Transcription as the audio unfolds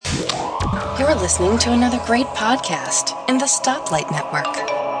You're listening to another great podcast in the Stoplight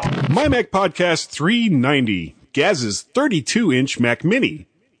Network. My Mac Podcast 390, Gaz's 32-inch Mac Mini.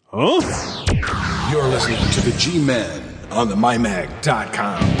 Huh? You're listening to the G-Men on the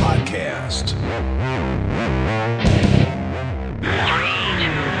MyMac.com podcast.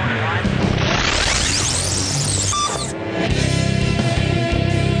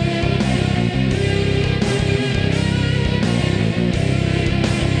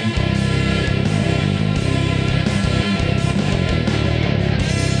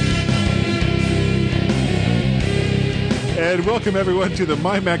 And welcome, everyone, to the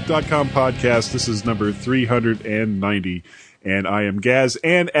MyMac.com podcast. This is number 390, and I am Gaz,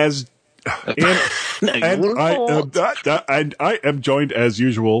 and I am joined, as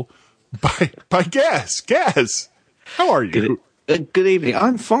usual, by Gaz. Gaz, how are you? Good evening.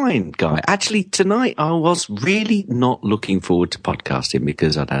 I'm fine, Guy. Actually, tonight I was really not looking forward to podcasting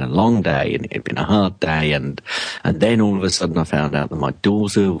because I'd had a long day and it'd been a hard day. And then all of a sudden I found out that my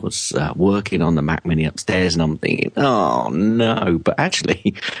daughter was working on the Mac Mini upstairs and I'm thinking, oh no. But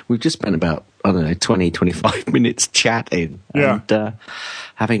actually, we've just spent about, 25 minutes chatting and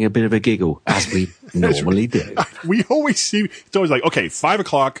having a bit of a giggle, as we normally do. We always see, it's always like, okay, 5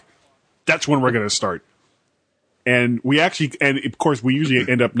 o'clock, that's when we're going to start. And and of course, we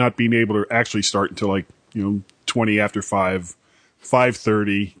usually end up not being able to actually start until 20 after 5,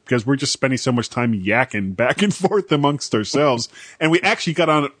 5:30, because we're just spending so much time yakking back and forth amongst ourselves. And we actually got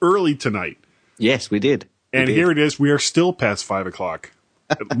on early tonight. Yes, we did. Here it is. We are still past 5 o'clock,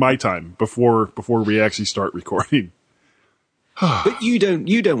 my time, before we actually start recording. But you don't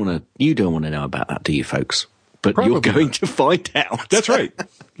want to know about that, do you, folks? But Probably you're going not. to find out. That's right.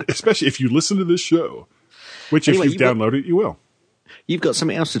 Especially if you listen to this show. Which, if you've downloaded it, you will. You've got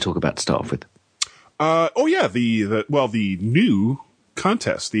something else to talk about to start off with. The new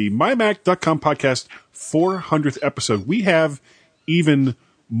contest, the MyMac.com podcast 400th episode. We have even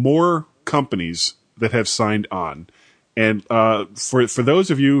more companies that have signed on. And for those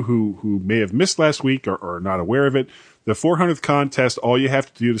of you who may have missed last week or are not aware of it, the 400th contest, all you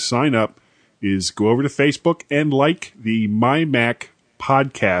have to do to sign up is go over to Facebook and like the MyMac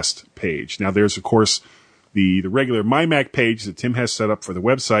podcast page. Now, there's, of course, the regular MyMac page that Tim has set up for the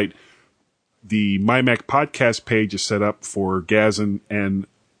website. The MyMac podcast page is set up for Gaz and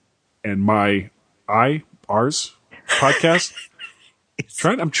ours podcast.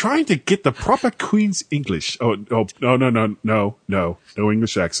 I'm trying to get the proper Queen's English. Oh, no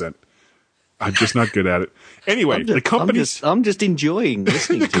English accent. I'm just not good at it. Anyway, the companies. I'm just enjoying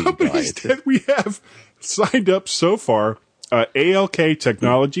listening to you guys. That we have signed up so far: ALK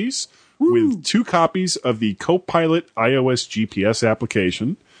Technologies, with 2 copies of the Copilot iOS GPS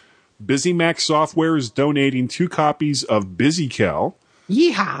application. BusyMac Software is donating 2 copies of BusyCal.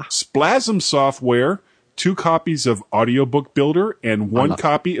 Yeehaw! Splasm Software, 2 copies of Audiobook Builder and 1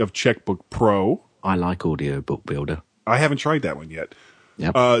 copy of Checkbook Pro. I like Audiobook Builder. I haven't tried that one yet.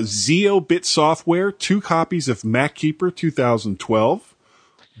 Yep. ZeoBit Software, 2 copies of MacKeeper 2012.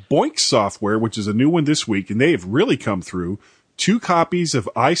 Boink Software, which is a new one this week, and they have really come through. 2 copies of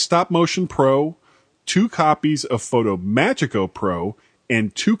iStopMotion Pro, 2 copies of PhotoMagico Pro,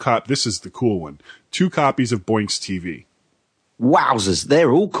 and this is the cool one, 2 copies of Boinks TV. Wowzers,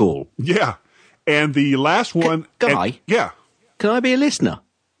 they're all cool. Yeah. And the last one... Guy? Yeah. Can I be a listener?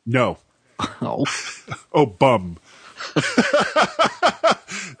 No. Oh. Oh, bum.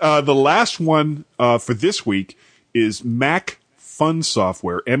 The last one for this week is Mac Fun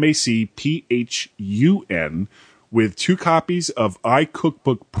Software, MacPhun, with 2 copies of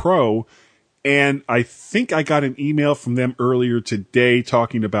iCookbook Pro. And I think I got an email from them earlier today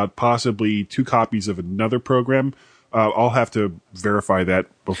talking about possibly 2 copies of another program. I'll have to verify that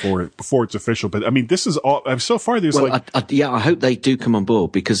before it's official. But I mean, this is all. So far, there's I hope they do come on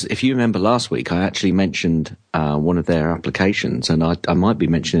board, because if you remember last week, I actually mentioned one of their applications, and I might be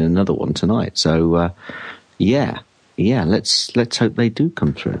mentioning another one tonight. So let's hope they do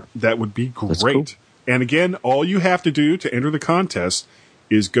come through. That would be great. Cool. And again, all you have to do to enter the contest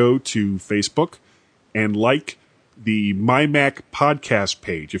is go to Facebook and like the MyMac podcast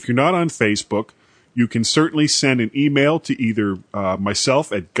page. If you're not on Facebook, you can certainly send an email to either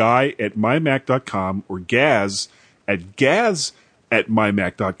myself at guy@mymac.com or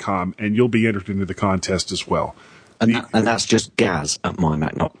gaz@mymac.com, and you'll be entered into the contest as well. And that's just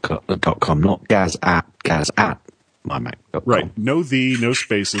gaz@mymac.com, not gaz@mymac.com. Right. No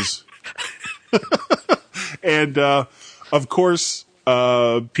spaces. And, of course,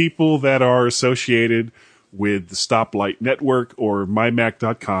 people that are associated with the Stoplight Network or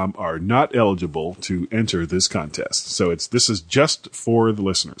mymac.com are not eligible to enter this contest. So this is just for the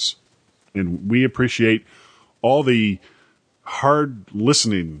listeners. And we appreciate all the hard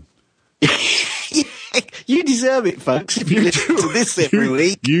listening. You deserve it, folks, if you listen to this every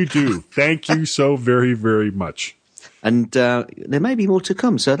week. You do. Thank you so very, very much. And there may be more to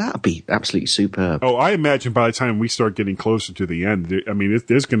come, so that'll be absolutely superb. Oh, I imagine by the time we start getting closer to the end, I mean,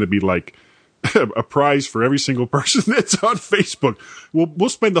 there's going to be like a prize for every single person that's on Facebook. We'll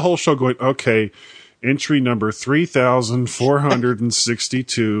spend the whole show going, okay, entry number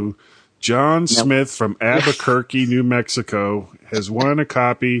 3,462, John Smith from Albuquerque, New Mexico, has won a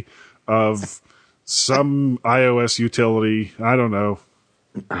copy of some iOS utility. I don't know.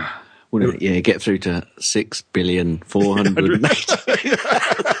 Wouldn't it? Yeah, get through to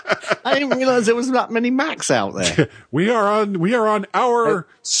 6,408,000. I didn't realize there was that many Macs out there. We are on hour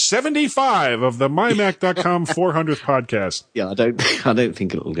 75 of the MyMac.com 400th podcast. Yeah, I don't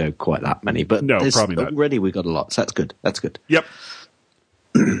think it'll go quite that many, but no, probably not. Already we got a lot, so that's good. That's good. Yep.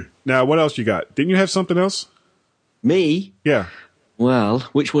 Now, what else you got? Didn't you have something else? Me? Yeah. Well,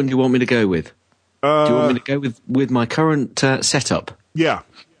 which one do you want me to go with? Do you want me to go with my current setup? Yeah.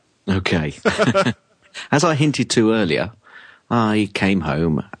 Okay. As I hinted to earlier, I came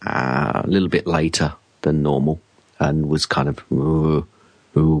home a little bit later than normal and was kind of,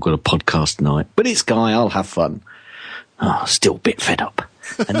 got a podcast tonight. But it's Guy, I'll have fun. Oh, still a bit fed up.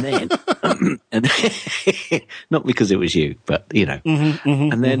 And then, not because it was you, but, you know.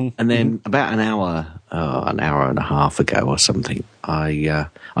 And then about an hour and a half ago or something, I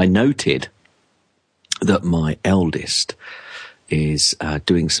noted that my eldest is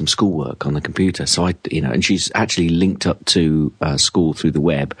doing some schoolwork on the computer. So and she's actually linked up to school through the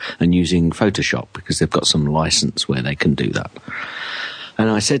web and using Photoshop because they've got some license where they can do that. And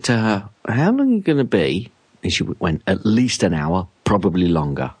I said to her, how long are you going to be? And she went, at least an hour, probably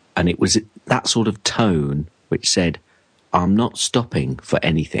longer. And it was that sort of tone which said, I'm not stopping for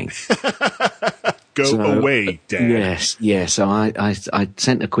anything. Go away, Dad. Yes. So I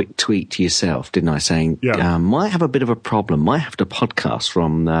sent a quick tweet to yourself, didn't I, saying, might have a bit of a problem, might have to podcast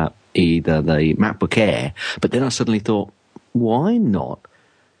from either the MacBook Air, but then I suddenly thought, why not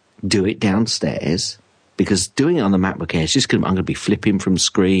do it downstairs? Because doing it on the MacBook Air is just I'm going to be flipping from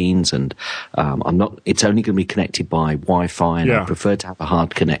screens, and it's only going to be connected by Wi-Fi, and I prefer to have a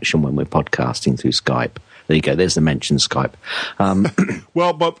hard connection when we're podcasting through Skype. There you go. There's the mention Skype.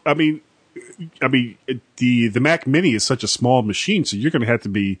 Well, but I mean, the Mac Mini is such a small machine, so you're going to have to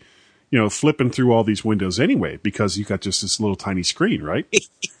be, flipping through all these windows anyway because you got just this little tiny screen, right?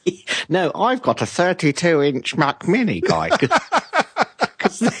 No, I've got a 32-inch Mac Mini, Guy.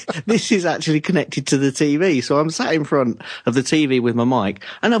 Because this is actually connected to the TV, so I'm sat in front of the TV with my mic,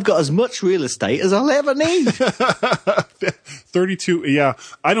 and I've got as much real estate as I'll ever need. 32, yeah.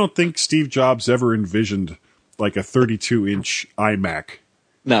 I don't think Steve Jobs ever envisioned like a 32-inch iMac.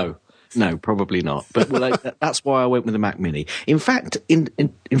 No, probably not. But that's why I went with the Mac Mini. In fact, in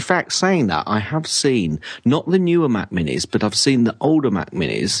fact, saying that, I have seen not the newer Mac Minis, but I've seen the older Mac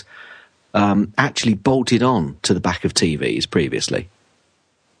Minis actually bolted on to the back of TVs previously.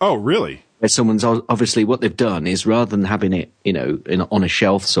 Oh, really? Where someone's obviously what they've done is rather than having it, on a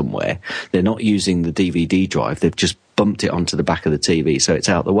shelf somewhere, they're not using the DVD drive. They've just bumped it onto the back of the TV, so it's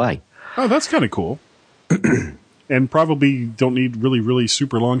out the way. Oh, that's kind of cool. And probably don't need really, really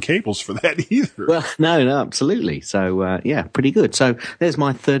super long cables for that either. Well, no, absolutely. So, pretty good. So there's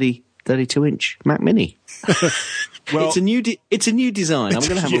my 32-inch Mac Mini. Well, it's a new design. I'm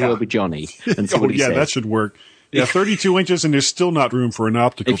going to have a word with Johnny and see what he says. That should work. Yeah, 32 inches, and there's still not room for an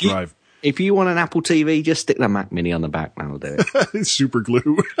optical drive. If you want an Apple TV, just stick the Mac Mini on the back, and I'll do it. Super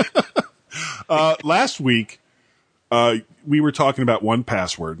glue. Last week, we were talking about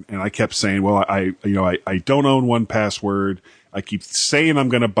 1Password, and I kept saying, well, I don't own 1Password. I keep saying I'm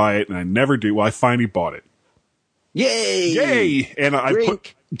going to buy it, and I never do. Well, I finally bought it. Yay! And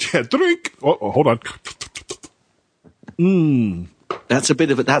drink. Drink. Oh, hold on. That's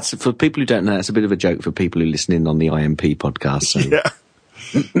for people who don't know, that's a bit of a joke for people who listen in on the IMP podcast. So. Yeah.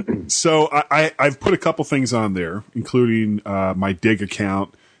 So I've put a couple things on there, including my Dig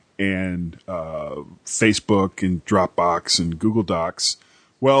account and Facebook and Dropbox and Google Docs.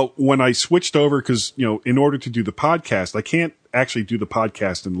 Well, when I switched over, because, in order to do the podcast, I can't actually do the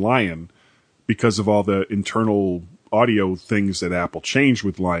podcast in Lion because of all the internal audio things that Apple changed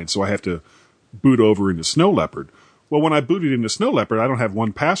with Lion. So I have to boot over into Snow Leopard. Well, when I booted into Snow Leopard, I don't have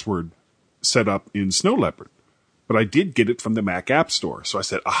 1Password set up in Snow Leopard, but I did get it from the Mac App Store. So I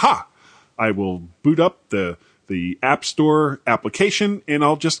said, aha, I will boot up the App Store application and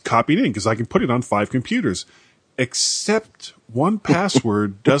I'll just copy it in because I can put it on 5 computers. Except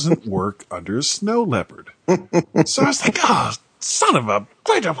 1Password doesn't work under Snow Leopard. So I was like, son of a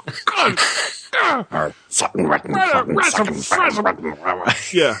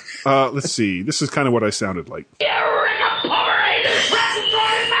yeah. Let's see. This is kind of what I sounded like.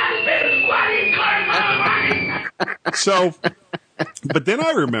 So, but then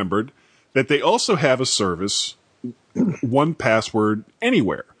I remembered that they also have a service, 1Password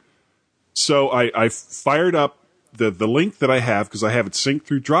Anywhere. So I fired up the link that I have, because I have it synced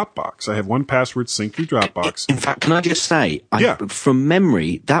through Dropbox. I have 1Password synced through Dropbox. In fact, can I just say, from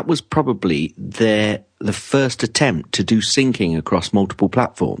memory, that was probably the first attempt to do syncing across multiple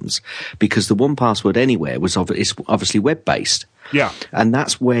platforms, because the 1Password Anywhere was obviously web-based. Yeah. And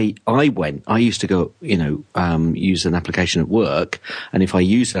that's where I went. I used to go, use an application at work, and if I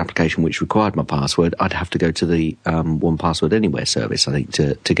used an application which required my password, I'd have to go to the 1Password Anywhere service, I think,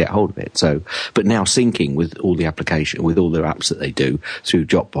 to get hold of it. So, but now syncing with all the with all the apps that they do through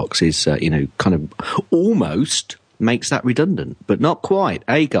Dropbox is, kind of almost makes that redundant, but not quite,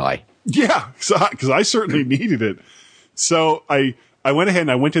 Guy? Yeah, because I certainly needed it. So I went ahead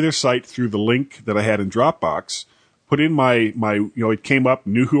and I went to their site through the link that I had in Dropbox, put in my it came up,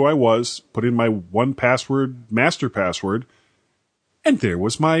 knew who I was, put in my 1Password master password, and there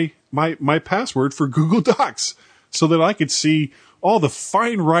was my password for Google Docs, so that I could see all the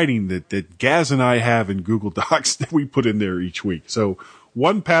fine writing that Gaz and I have in Google Docs that we put in there each week. So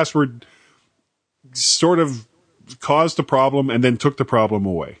 1Password sort of caused the problem and then took the problem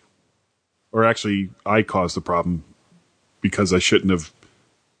away. Or actually, I caused the problem because I shouldn't have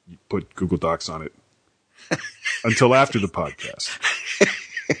put Google Docs on it until after the podcast.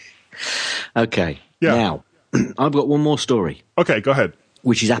 Okay. Yeah. Now, I've got one more story. Okay, go ahead.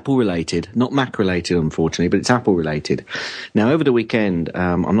 Which is Apple related, not Mac related, unfortunately, but it's Apple related. Now, over the weekend,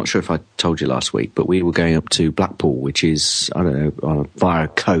 I'm not sure if I told you last week, but we were going up to Blackpool, which is, I don't know, via a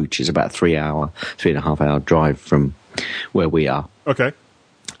coach. It's about 3.5 hour drive from where we are. Okay.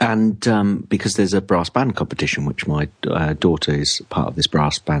 And because there's a brass band competition, which my daughter is part of this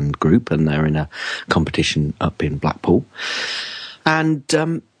brass band group, and they're in a competition up in Blackpool. And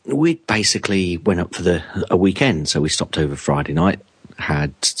we basically went up for a weekend, so we stopped over Friday night,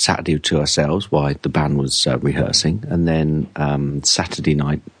 had Saturday to ourselves while the band was rehearsing, and then Saturday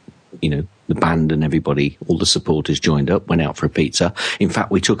night, the band and everybody, all the supporters joined up, went out for a pizza. In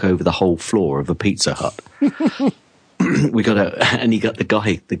fact, we took over the whole floor of a Pizza Hut.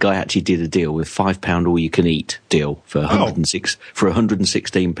 The guy actually did a deal with £5 all you can eat deal for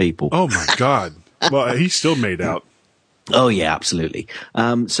 116 people. Oh my God. Well, he still made out. Oh yeah, absolutely.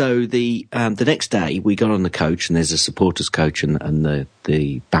 So the next day we got on the coach, and there's a supporters coach and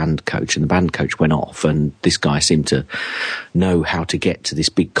the band coach, and the band coach went off, and this guy seemed to know how to get to this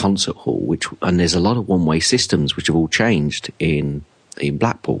big concert hall, and there's a lot of one-way systems which have all changed in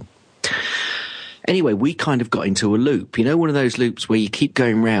Blackpool. Anyway, we kind of got into a loop, one of those loops where you keep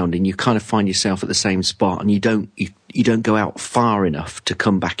going round and you kind of find yourself at the same spot, and you don't go out far enough to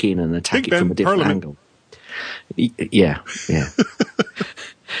come back in and attack it from a different angle. Yeah.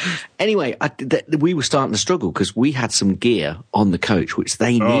 Anyway, we were starting to struggle because we had some gear on the coach which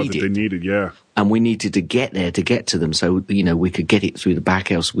they needed. That they needed, yeah. And we needed to get there to get to them, so we could get it through the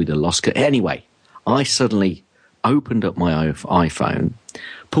back, else we'd have lost it. Anyway, I suddenly opened up my iPhone,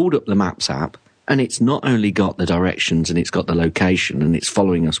 pulled up the Maps app, and it's not only got the directions and it's got the location and it's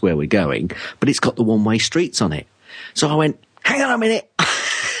following us where we're going, but it's got the one-way streets on it. So I went, hang on a minute.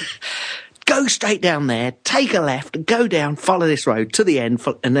 Go straight down there, take a left, go down, follow this road to the end.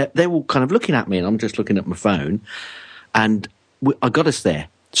 And they're all kind of looking at me, and I'm just looking at my phone. And I got us there,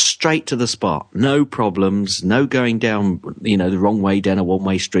 straight to the spot. No problems, no going down, the wrong way down a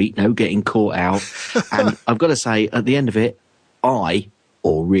one-way street, no getting caught out. And I've got to say, at the end of it,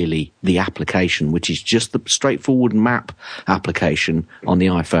 or really the application, which is just the straightforward map application on the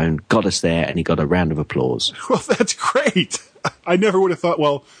iPhone, got us there, and he got a round of applause. Well, that's great. I never would have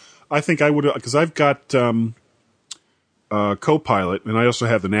thought, I think I would have, because I've got Copilot, and I also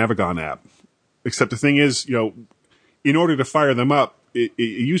have the Navigon app. Except the thing is, in order to fire them up, it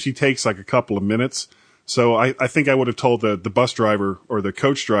usually takes like a couple of minutes. So I think I would have told the bus driver or the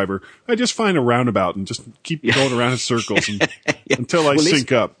coach driver, I just find a roundabout and just keep going around in circles until I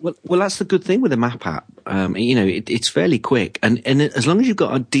sync up. Well, that's the good thing with the map app. It's fairly quick, and as long as you've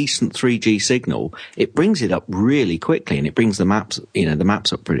got a decent 3G signal, it brings it up really quickly, and it brings the maps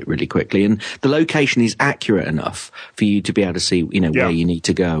up really quickly, and the location is accurate enough for you to be able to see, where you need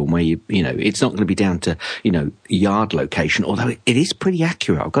to go and where it's not going to be down to, yard location, although it is pretty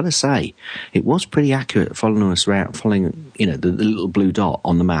accurate. I've got to say, it was pretty accurate following us around, the little blue dot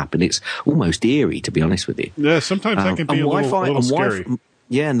on the map, and it's almost eerie, to be honest with you. Yeah, sometimes that can be a little scary.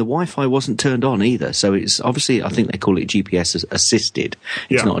 Yeah, and the Wi-Fi wasn't turned on either. So it's obviously, I think they call it GPS assisted.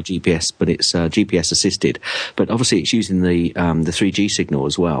 It's not a GPS, but it's GPS assisted. But obviously, it's using the 3G signal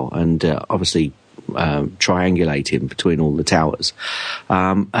as well, and obviously triangulating between all the towers,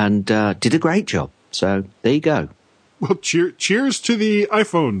 and did a great job. So there you go. Well, cheers to the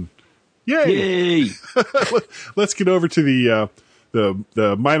iPhone! Yay! Let's get over to the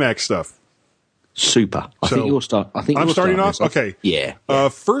MyMac stuff. Super. I think you're starting. I'm starting off? Okay. Yeah.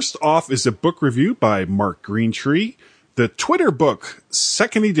 First off is a book review by Mark Greentree, the Twitter book,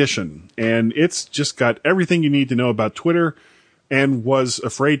 2nd edition. And it's just got everything you need to know about Twitter and was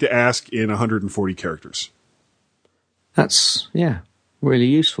afraid to ask in 140 characters. That's, really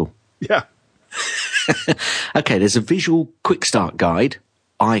useful. Yeah. Okay, there's a visual quick start guide,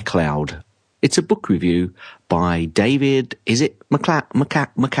 iCloud. It's a book review by David, is it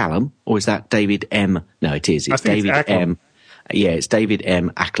McCallum, or is that David M? No, it is. It's David M. Yeah, it's David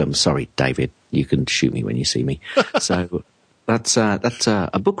M. Acklam. Sorry, David. You can shoot me when you see me. So that's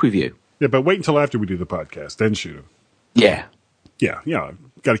a book review. Yeah, but wait until after we do the podcast, then shoot him. Yeah. Yeah.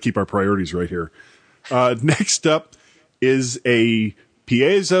 Got to keep our priorities right here. Next up is a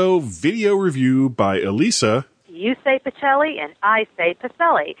Piezo video review by Elisa. You say Pacelli and I say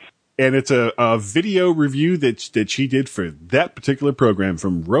Pacelli. And it's a video review that she did for that particular program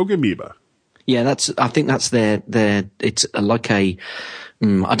from Rogue Amoeba. Yeah, I think that's their it's like a,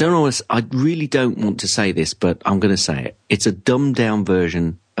 I don't know, I really don't want to say this, but I'm going to say it. It's a dumbed down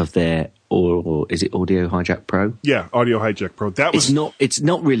version of their, or is it Audio Hijack Pro? Yeah, Audio Hijack Pro. It's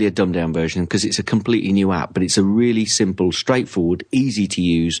not really a dumbed down version because it's a completely new app, but it's a really simple, straightforward, easy to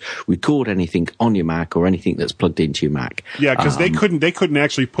use, record anything on your Mac or anything that's plugged into your Mac. Yeah, because they couldn't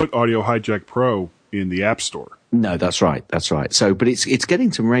actually put Audio Hijack Pro in the App Store. No, that's right. So, but it's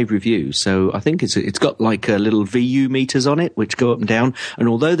getting some rave reviews. So I think it's got like little VU meters on it, which go up and down. And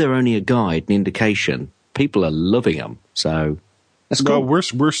although they're only a guide, an indication, people are loving them. So that's cool. Well,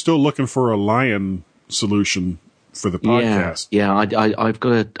 we're still looking for a Lion solution for the podcast. Yeah. I've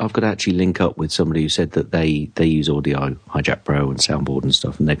got to actually link up with somebody who said that they use Audio Hijack Pro and Soundboard and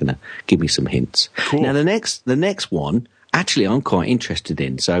stuff, and they're going to give me some hints. Cool. Now the next one. Actually, I'm quite interested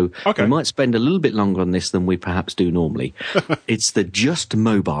in, so we might spend a little bit longer on this than we perhaps do normally. It's the Just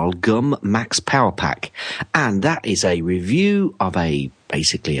Mobile Gum Max Power Pack, and that is a review of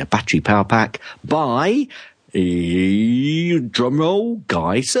basically a battery power pack by, drumroll,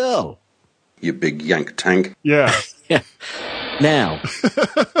 Guy Searle. You big yank tank. Yeah. Yeah. Now,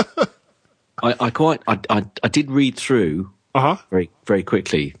 I did read through very, very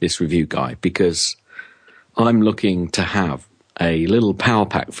quickly this review, Guy, because I'm looking to have a little power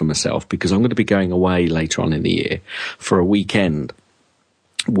pack for myself because I'm going to be going away later on in the year for a weekend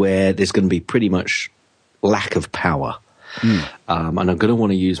where there's going to be pretty much lack of power. And I'm going to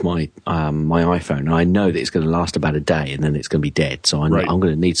want to use my iPhone. And I know that it's going to last about a day and then it's going to be dead. So I'm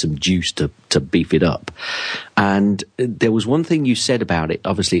going to need some juice to beef it up. And there was one thing you said about it.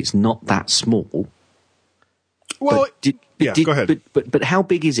 Obviously, it's not that small. Well, go ahead. But how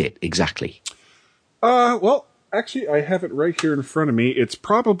big is it exactly? Well, actually, I have it right here in front of me. It's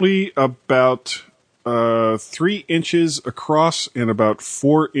probably about 3 inches across and about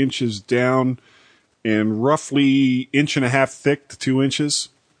 4 inches down, and roughly 1.5 inches thick to 2 inches.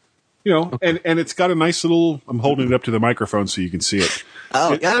 And it's got a nice little. I'm holding it up to the microphone so you can see it.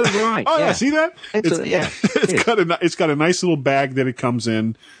 Right. Oh, yeah. See that? It's got a nice little bag that it comes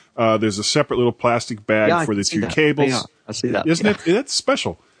in. There's a separate little plastic bag for the 2 cables. Yeah, I see that. Isn't it? That's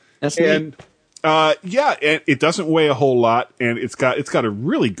special. That's neat. And it doesn't weigh a whole lot, and it's got a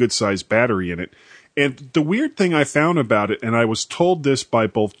really good sized battery in it. And the weird thing I found about it, and I was told this by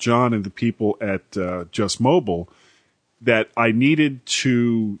both John and the people at Just Mobile, that I needed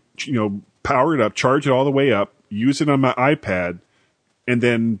to, power it up, charge it all the way up, use it on my iPad, and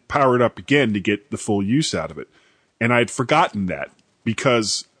then power it up again to get the full use out of it. And I'd forgotten that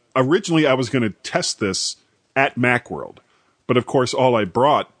because originally I was going to test this at Macworld, but of course all I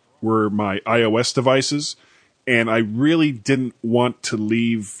brought were my iOS devices, and I really didn't want to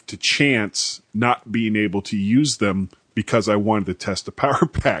leave to chance not being able to use them because I wanted to test the power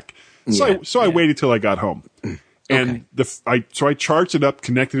pack. So I waited till I got home. And I charged it up,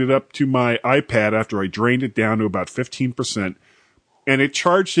 connected it up to my iPad after I drained it down to about 15%, and it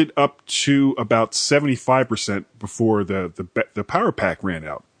charged it up to about 75% before the power pack ran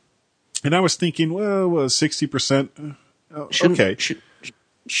out. And I was thinking, well 60%. Okay.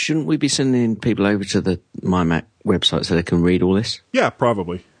 Shouldn't we be sending people over to the MyMac website so they can read all this? Yeah,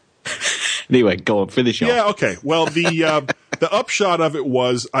 probably. Anyway, go on, finish off. Yeah, okay. Well, the upshot of it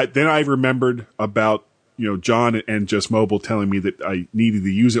was, then I remembered about, John and Just Mobile telling me that I needed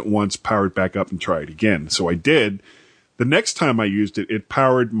to use it once, power it back up, and try it again. So I did. The next time I used it, it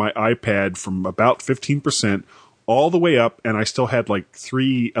powered my iPad from about 15% all the way up, and I still had like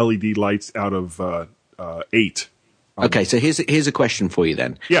 3 LED lights out of 8. Okay, so here's a question for you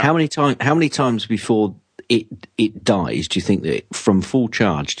then. Yeah. How many times before it dies do you think that from full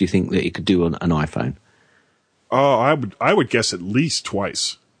charge do you think that it could do on an iPhone? Oh, I would guess at least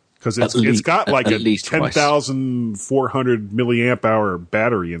twice, because it's got like a 10,400 milliamp hour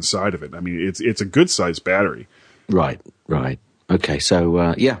battery inside of it. I mean, it's a good sized battery. Right. Okay, so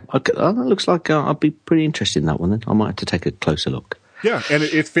okay, that looks like I'll be pretty interested in that one then. I might have to take a closer look. Yeah, and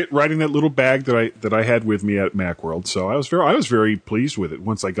it fit right in that little bag that I had with me at Macworld. So I was very pleased with it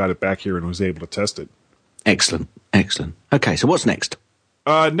once I got it back here and was able to test it. Excellent. Okay, so what's next?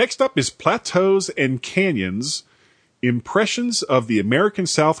 Next up is Plateaus and Canyons, Impressions of the American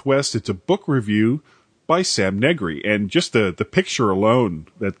Southwest. It's a book review by Sam Negri. And just the picture alone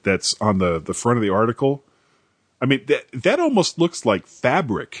that's on the front of the article, I mean, that almost looks like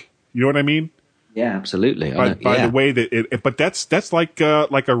fabric. You know what I mean? Yeah, absolutely. By the way that but that's like a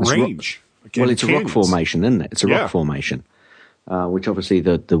range. It's a rock formation, isn't it? It's a rock formation. Which obviously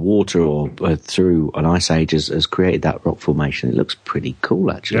the water or through an ice age has created that rock formation. It looks pretty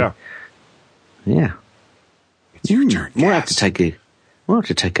cool, actually. Yeah. It's your turn. We'll have to take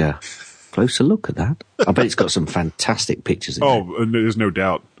a closer look at that. I bet it's got some fantastic pictures in it. Oh, there's no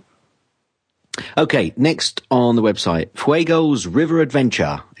doubt. Okay, next on the website, Fuego's River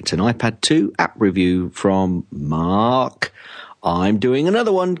Adventure. It's an iPad 2 app review from Mark. I'm doing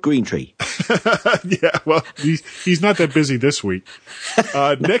another one, Green Tree. Yeah, well, he's not that busy this week.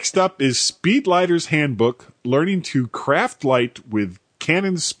 Next up is Speedlighter's Handbook, Learning to Craft Light with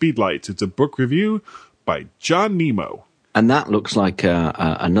Canon Speedlights. It's a book review by John Nemo. And that looks like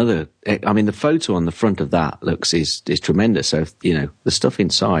another. I mean, the photo on the front of that is tremendous. So if, the stuff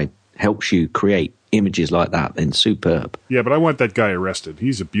inside helps you create images like that, then superb. Yeah, but I want that guy arrested.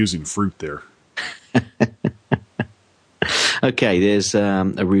 He's abusing fruit there. Okay, there's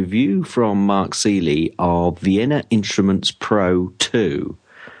a review from Mark Seeley of Vienna Instruments Pro 2.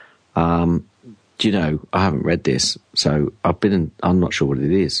 I haven't read this, so I'm not sure what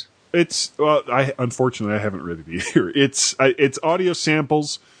it is. Unfortunately, I haven't read it either. It's audio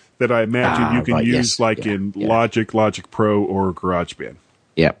samples that I imagine you can use in Logic Pro, or GarageBand.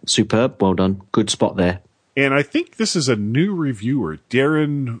 Yeah, superb. Well done. Good spot there. And I think this is a new reviewer,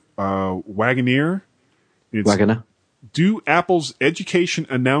 Darren Wagoner. Wagoner. Do Apple's education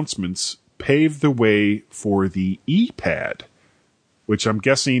announcements pave the way for the ePad? Which I'm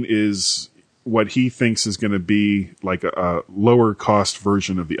guessing is what he thinks is going to be like a lower cost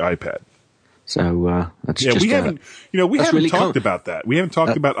version of the iPad. So we haven't talked about that. We haven't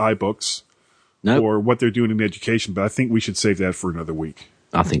talked about iBooks or what they're doing in education, but I think we should save that for another week.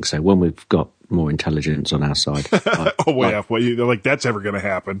 I think so. When we've got more intelligence on our side. That's ever going to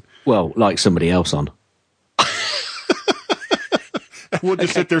happen. Well, like somebody else on. We'll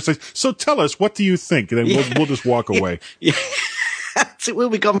just sit there and say, so tell us, what do you think? And then we'll just walk away. Yeah. So we'll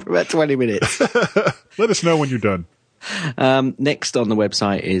be gone for about 20 minutes. Let us know when you're done. Next on the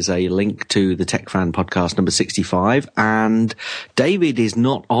website is a link to the Tech Fan podcast number 65. And David is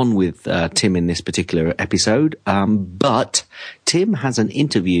not on with Tim in this particular episode, but Tim has an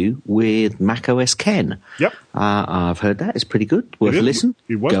interview with macOS Ken. Yep. I've heard that. It's pretty good. Worth a listen.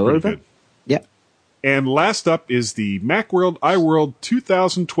 It was pretty good. Yep. And last up is the Macworld iWorld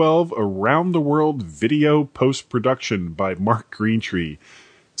 2012 Around the World Video Post-Production by Mark Greentree.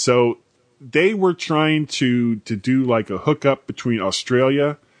 So they were trying to do like a hookup between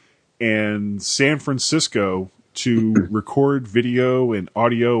Australia and San Francisco to record video and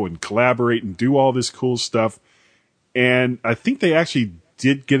audio and collaborate and do all this cool stuff. And I think they actually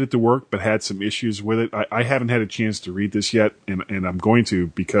did get it to work, but had some issues with it. I haven't had a chance to read this yet, and I'm going to,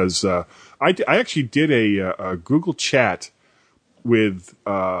 because I actually did a Google chat with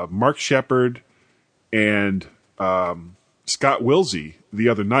Mark Shepard and Scott Wilsey the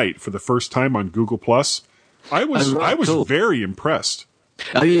other night for the first time on Google Plus. I was very impressed.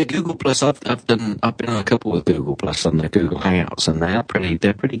 Oh yeah, Google Plus. I've been on a couple with Google Plus on the Google Hangouts, and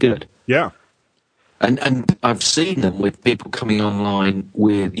they're pretty good. Yeah. And I've seen them with people coming online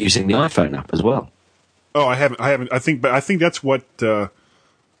with using the iPhone app as well. Oh, I haven't. I think that's what John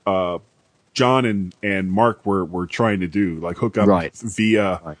and Mark were trying to do, like hook up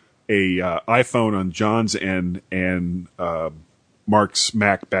via a iPhone on John's and Mark's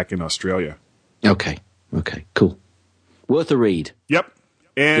Mac back in Australia. Okay, cool. Worth a read. Yep.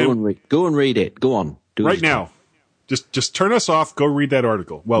 And go and read it. Go on. Do right now. Just turn us off. Go read that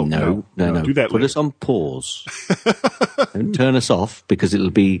article. Well, no. Do that Put later. us on pause. Don't turn us off because it'll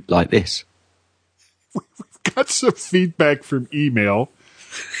be like this. Got some feedback from email.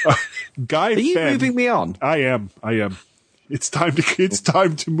 Guy Are you Fenn, moving me on? I am. It's time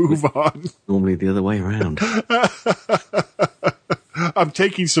to move on. Normally the other way around. I'm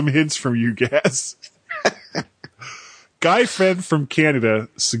taking some hints from you guys. Guy Fenn from Canada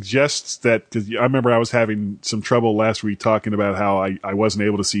suggests that, because I remember I was having some trouble last week talking about how I wasn't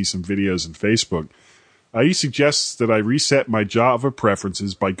able to see some videos in Facebook. He suggests that I reset my Java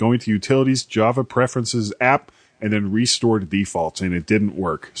preferences by going to Utilities, Java Preferences app, and then restore to defaults, and it didn't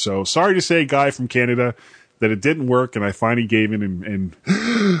work. So sorry to say, Guy from Canada, that it didn't work, and I finally gave in and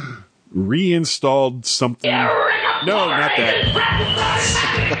reinstalled something. No, not that.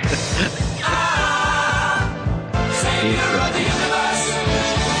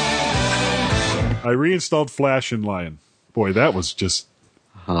 I reinstalled Flash and Lion. Boy, that was just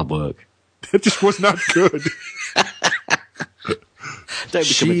hard work. That just was not good. Don't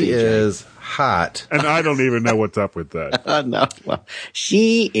become a DJ. She is hot. And I don't even know what's up with that. No, well,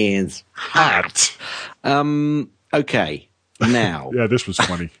 she is hot. Okay, now. Yeah, this was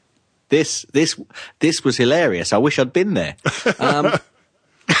funny. This was hilarious. I wish I'd been there. I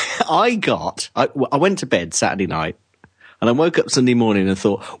went to bed Saturday night, and I woke up Sunday morning and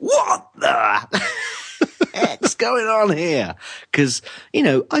thought, what the heck's going on here? Because,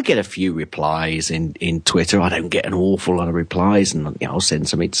 I get a few replies in Twitter. I don't get an awful lot of replies, and I'll send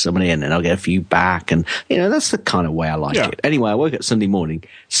something to somebody and then I'll get a few back. And, that's the kind of way I like it. Anyway, I woke up Sunday morning,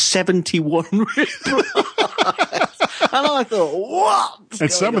 71 replies. And I thought, what?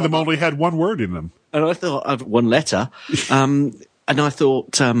 And some of them only had one word in them. And I thought, one letter. And I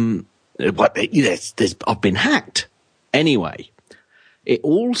thought, I've been hacked. Anyway, it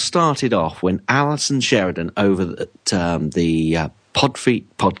all started off when Alison Sheridan over at the Podfeet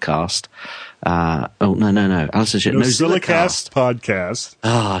podcast. No. Alison Sheridan. Zillacast podcast.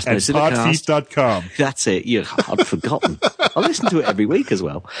 At podfeet.com. That's it. I'd forgotten. I listen to it every week as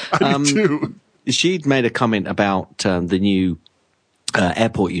well. I do too. She'd made a comment about the new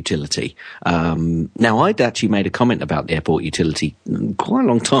airport utility. Now, I'd actually made a comment about the airport utility quite a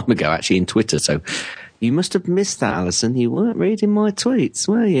long time ago, actually, in Twitter. So you must have missed that, Alison. You weren't reading my tweets,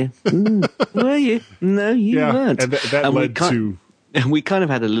 were you? Were you? No, you weren't. And that led to... And we kind of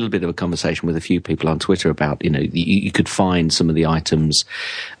had a little bit of a conversation with a few people on Twitter about, you could find some of the items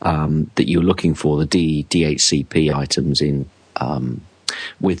that you're looking for, the DHCP items in...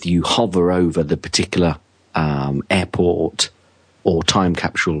 with you hover over the particular airport or time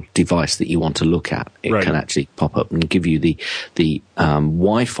capsule device that you want to look at. It can actually pop up and give you the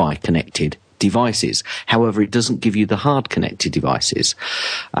Wi-Fi connected devices. However, it doesn't give you the hard connected devices,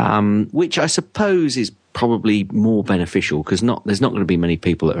 which I suppose is probably more beneficial because there's not going to be many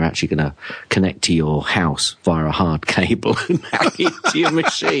people that are actually going to connect to your house via a hard cable and hack it to your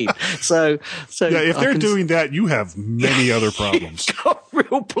machine. So if they're doing that, you have many other problems. You've got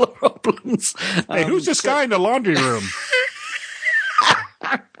real problems. Hey, who's this guy in the laundry room?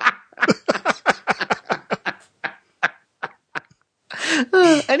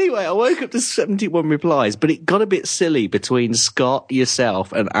 Anyway, I woke up to 71 replies, but it got a bit silly between Scott,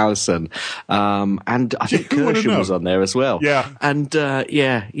 yourself, and Alison. And I think Kersham was on there as well. Yeah. And, there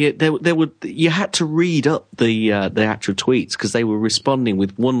were, you had to read up the actual tweets because they were responding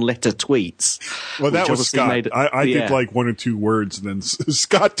with one-letter tweets. Well, that was Scott. I did like one or two words, and then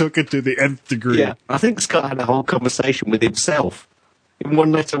Scott took it to the nth degree. Yeah, I think Scott had a whole conversation with himself. In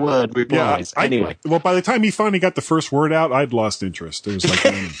one-letter word replies. Anyway. Well, by the time he finally got the first word out, I'd lost interest. It was like,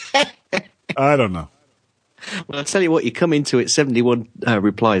 I don't know. Well, I'll tell you what, you come into it 71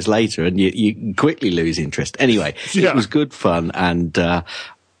 replies later and you quickly lose interest. Anyway, It was good fun. And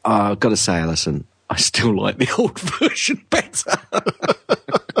I've got to say, Alison, I still like the old version better.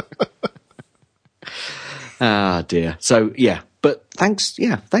 Ah, dear. So, but thanks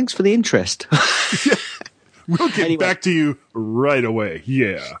for the interest. We'll get back to you right away.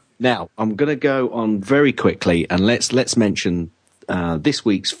 Yeah. Now, I'm going to go on very quickly and let's mention this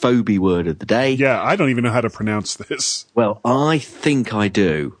week's phobia word of the day. Yeah, I don't even know how to pronounce this. Well, I think I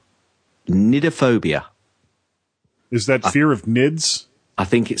do. Nidophobia. Is that fear of nids? I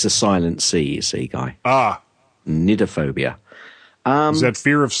think it's a silent C, you see, Guy. Ah. Nidophobia. Is that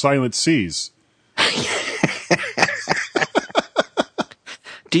fear of silent C's?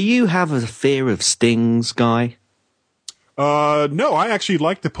 Do you have a fear of stings, Guy? No, I actually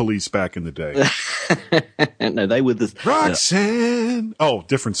liked the police back in the day. No, they were the... Roxanne! Oh,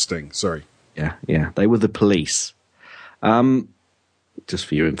 different Sting, sorry. Yeah, they were the police. just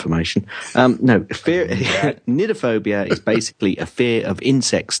for your information. No, nidophobia is basically a fear of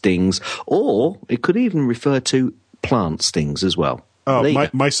insect stings, or it could even refer to plant stings as well. Oh,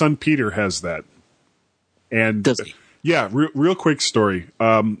 my son Peter has that. And does he? Yeah, real quick story.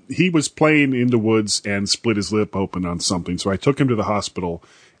 He was playing in the woods and split his lip open on something, so I took him to the hospital,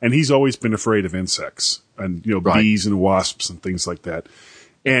 and he's always been afraid of insects and, bees and wasps and things like that.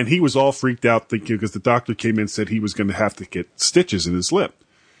 And he was all freaked out thinking, because the doctor came in and said he was going to have to get stitches in his lip,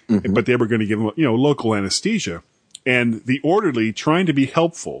 but they were going to give him, local anesthesia. And the orderly, trying to be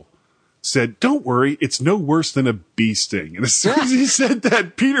helpful, said, "Don't worry, it's no worse than a bee sting." And as soon as he said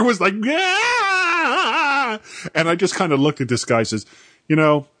that, Peter was like, "Ah!" And I just kind of looked at this guy and says,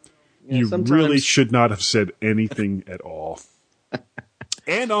 you really should not have said anything at all.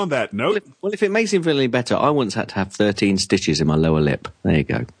 And on that note... Well, if it makes him feel any better, I once had to have 13 stitches in my lower lip. There you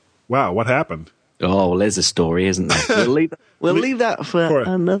go. Wow, what happened? Oh, well, there's a story, isn't there? We'll leave that for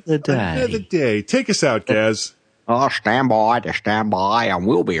another day. Another day. Take us out, Gaz. Oh, stand by, and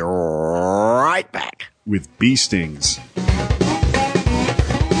we'll be right back. With bee stings.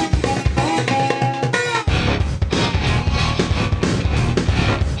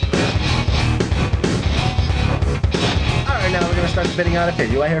 Start spitting out a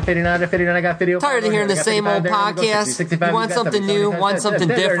video. I hear fitting out a video, and I got video. Tired of hearing the same old podcast? You want something new? Want something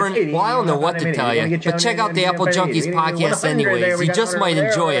different? Well, I don't know what to tell you, but check out the Apple Junkies podcast anyways. You just might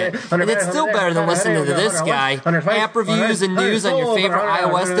enjoy it. And it's still better than listening to this guy. App reviews and news on your favorite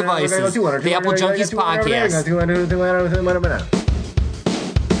iOS devices. The Apple Junkies podcast.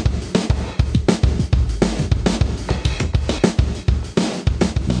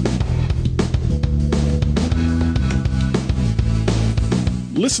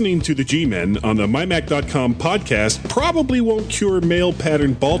 Listening to the G-Men on the MyMac.com podcast probably won't cure male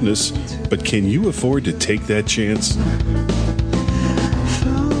pattern baldness, but can you afford to take that chance?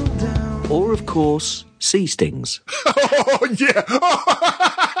 Or, of course, sea stings. Oh, yeah!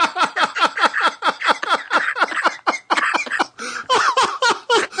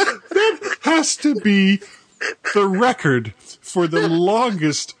 That has to be the record for the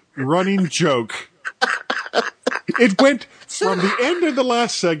longest running joke. It went from the end of the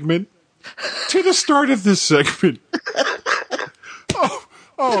last segment to the start of this segment.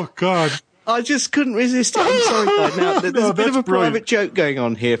 Oh God. I just couldn't resist it. I'm sorry, guys. Now, there's a bit of a private joke going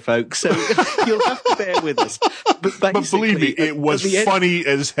on here, folks, so you'll have to bear with us. But believe me, it was funny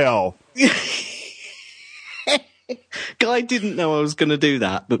as hell. Guy didn't know I was going to do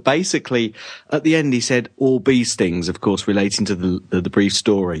that, but basically, at the end he said, "all bee stings," of course, relating to the brief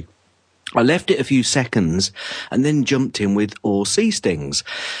story. I left it a few seconds and then jumped in with "or sea stings."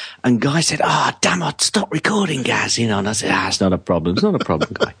 And Guy said, damn it, stop recording, Gaz, And I said, it's not a problem. It's not a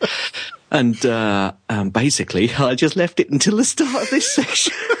problem, Guy. And basically, I just left it until the start of this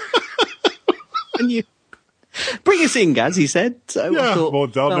section. And you bring us in, Gaz, he said. So yeah, I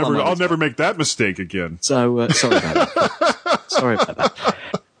thought, I'll never make that mistake again. So, sorry about that. Sorry about that.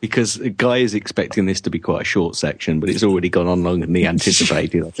 Because a Guy is expecting this to be quite a short section, but it's already gone on longer than he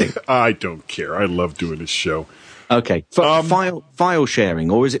anticipated, I think. I don't care. I love doing this show. Okay. File sharing,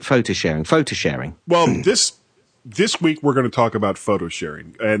 or is it photo sharing? Photo sharing. Well, this week we're going to talk about photo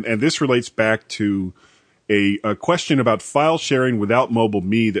sharing. And this relates back to a question about file sharing without Mobile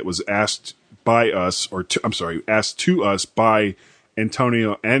Me that was asked by us, asked to us by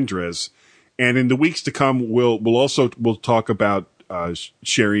Antonio Andres. And in the weeks to come, we'll talk about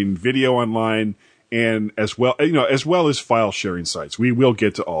sharing video online, and as well as file sharing sites. We will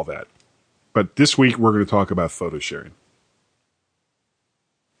get to all that. But this week we're going to talk about photo sharing.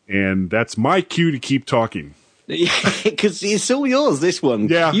 And that's my cue to keep talking. Because it's all yours, this one.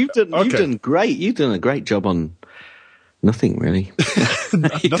 Yeah. You've done great. You've done a great job on nothing, really.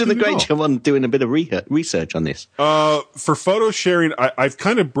 You've done a great job on doing a bit of research on this. For photo sharing, I've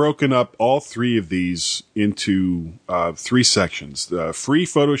kind of broken up all three of these into three sections. The free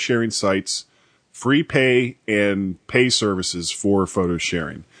photo sharing sites, free pay, and pay services for photo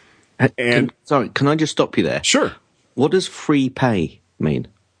sharing. Can I just stop you there? Sure. What does free pay mean?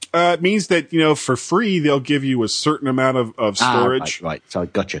 It means that, for free, they'll give you a certain amount of storage. Right. So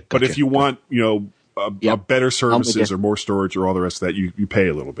gotcha. But if you want, better services or more storage or all the rest of that, you pay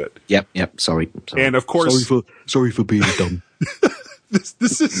a little bit. Yep. Sorry. And of course, sorry for being dumb.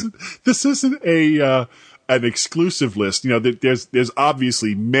 this isn't an exclusive list. There's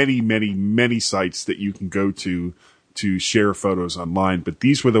obviously many sites that you can go to share photos online, but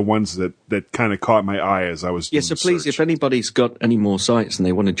these were the ones that kind of caught my eye as I was doing so please, search. if anybody's got any more sites and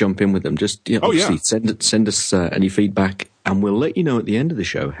they want to jump in with them, just send us any feedback And we'll let you know at the end of the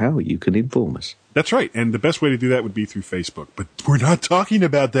show how you can inform us. That's right. And the best way to do that would be through Facebook. But we're not talking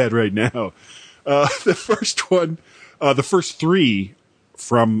about that right now. The first one, the first three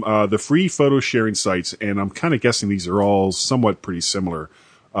from the free photo sharing sites, and I'm kind of guessing these are all somewhat pretty similar.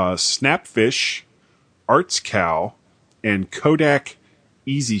 Snapfish, ArtsCow, and Kodak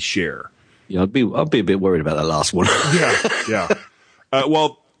EasyShare. Yeah, I'd be a bit worried about that last one. Yeah.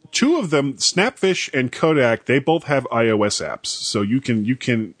 Well, two of them, Snapfish and Kodak, they both have iOS apps. So you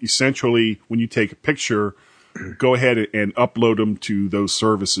can essentially, when you take a picture, go ahead and upload them to those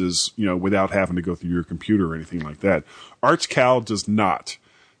services, without having to go through your computer or anything like that. ArtsCow does not.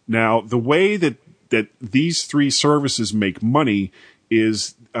 Now, the way that these three services make money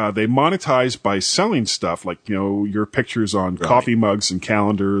is they monetize by selling stuff like, your pictures on coffee mugs and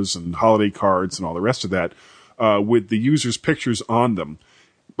calendars and holiday cards and all the rest of that, with the user's pictures on them.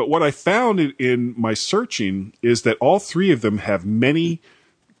 But what I found in my searching is that all three of them have many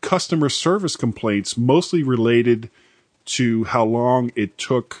customer service complaints, mostly related to how long it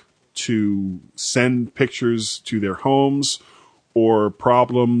took to send pictures to their homes, or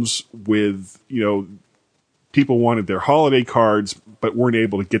problems with, people wanted their holiday cards but weren't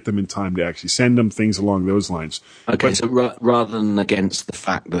able to get them in time to actually send them, things along those lines. Okay, so rather than against the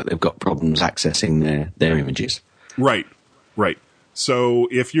fact that they've got problems accessing their images. Right. So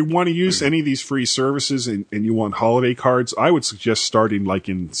if you want to use any of these free services and you want holiday cards, I would suggest starting like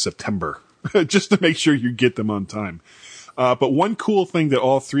in September, just to make sure you get them on time. But one cool thing that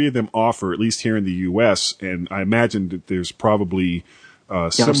all three of them offer, at least here in the U.S., and I imagine that there's probably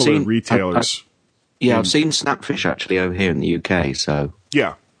similar retailers. I've seen Snapfish actually over here in the UK. So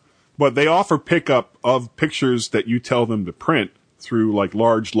yeah, but they offer pickup of pictures that you tell them to print through like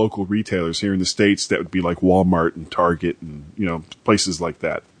large local retailers here in the States. That would be like Walmart and Target and places like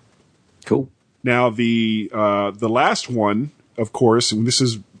that. Cool. Now the last one, of course, and this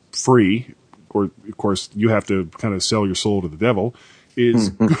is free, or of course you have to kind of sell your soul to the devil, is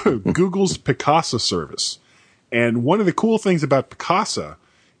Google's Picasa service. And one of the cool things about Picasa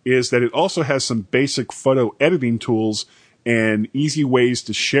is that it also has some basic photo editing tools and easy ways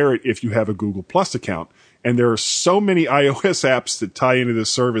to share it if you have a Google Plus account. And there are so many iOS apps that tie into this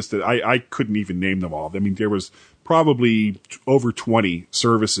service that I couldn't even name them all. I mean, there was probably over 20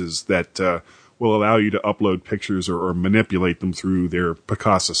 services that will allow you to upload pictures or manipulate them through their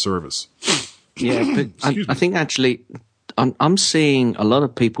Picasa service. Yeah, but I think actually I'm seeing a lot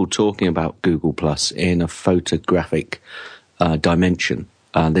of people talking about Google Plus in a photographic dimension.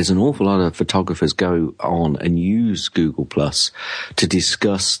 There's an awful lot of photographers go on and use Google Plus to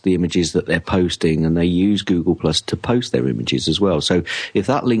discuss the images that they're posting, and they use Google Plus to post their images as well. So if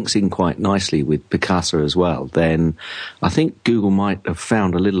that links in quite nicely with Picasa as well, then I think Google might have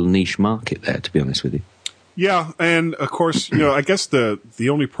found a little niche market there, to be honest with you. Yeah, and of course, I guess the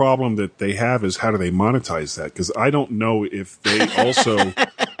only problem that they have is how do they monetize that? Because I don't know if they also,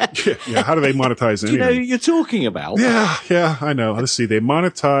 how do they monetize anything? You know who you're talking about? Yeah, I know. Let's see. They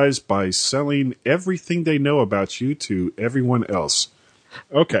monetize by selling everything they know about you to everyone else.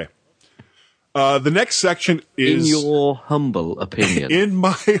 Okay. The next section is... In your humble opinion. In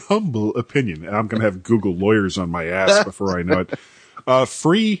my humble opinion. I'm going to have Google lawyers on my ass before I know it.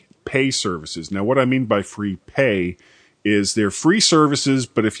 Free pay services. Now, what I mean by free pay is they're free services,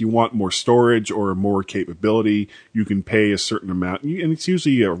 but if you want more storage or more capability, you can pay a certain amount, and it's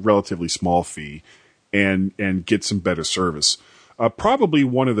usually a relatively small fee, and get some better service. Probably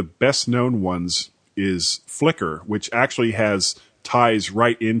one of the best known ones is Flickr, which actually has ties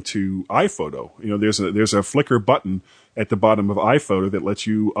right into iPhoto. There's a Flickr button at the bottom of iPhoto that lets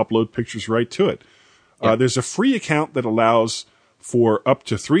you upload pictures right to it. There's a free account that allows for up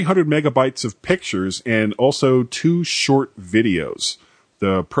to 300 megabytes of pictures and also 2 short videos.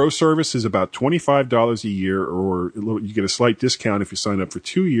 The pro service is about $25 a year, or you get a slight discount if you sign up for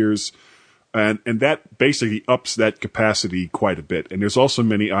 2 years. And that basically ups that capacity quite a bit. And there's also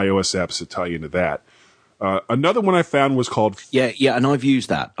many iOS apps that tie into that. Another one I found was called... Yeah, and I've used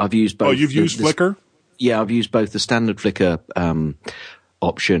that. I've used both. Oh, you've used Flickr? Yeah, I've used both the standard Flickr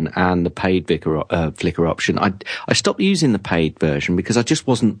option and the paid Flickr option. I stopped using the paid version because I just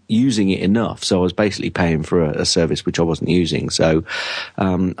wasn't using it enough. So I was basically paying for a service which I wasn't using. So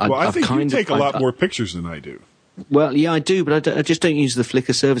I think you take a lot more pictures than I do. Well, yeah, I do, but I just don't use the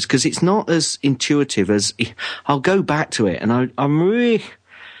Flickr service because it's not as intuitive as... I'll go back to it, and I'm really...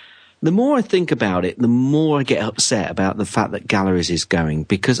 The more I think about it, the more I get upset about the fact that Galleries is going,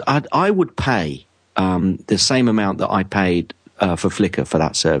 because I would pay the same amount that I paid for Flickr for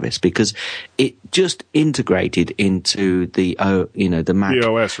that service, because it just integrated into the the Mac, the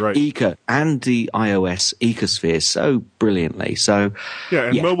OS, right, Eco and the iOS ecosphere so brilliantly. So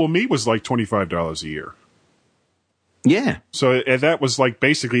Mobile Me was like $25 a year. Yeah. So that was like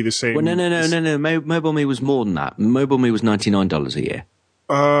basically the same. Well, no. Mobile Me was more than that. Mobile Me was $99 a year.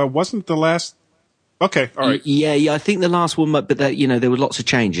 Wasn't the last? Okay, all right. Yeah. I think the last one, but there were lots of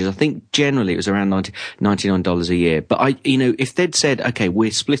changes. I think generally it was around $99 a year. But if they'd said, okay, we're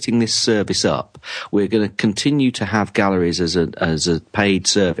splitting this service up, we're going to continue to have galleries as a paid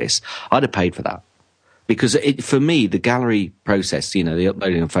service, I'd have paid for that. Because for me, the gallery process, the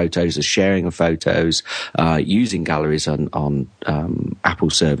uploading of photos, the sharing of photos, using galleries on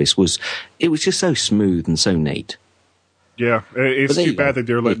Apple service was just so smooth and so neat. Yeah, it's too bad that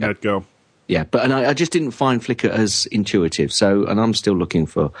they're letting that go. Yeah, but I just didn't find Flickr as intuitive. So, and I'm still looking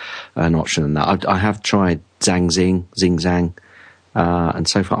for an option in that. I have tried Zing Zang, and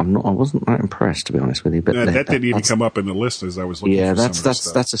so far I wasn't that impressed, to be honest with you. But that didn't even come up in the list as I was looking. Yeah, that's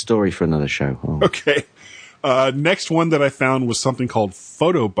a story for another show. Oh. Okay. Next one that I found was something called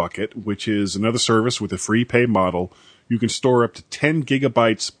PhotoBucket, which is another service with a free pay model. You can store up to 10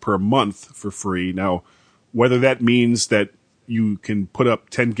 gigabytes per month for free. Now, whether that means that you can put up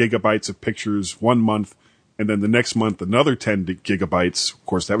 10 gigabytes of pictures 1 month and then the next month another 10 gigabytes, of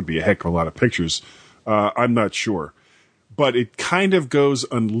course, that would be a heck of a lot of pictures. I'm not sure. But it kind of goes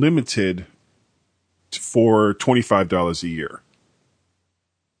unlimited for $25 a year.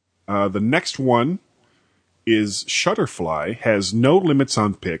 The next one is Shutterfly, has no limits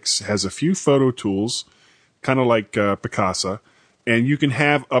on pics, has a few photo tools, kind of like Picasa, and you can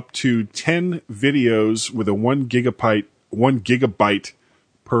have up to 10 videos with a 1 gigabyte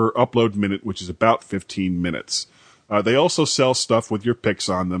per upload minute, which is about 15 minutes. They also sell stuff with your pics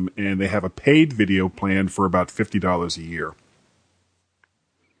on them, and they have a paid video plan for about $50 a year.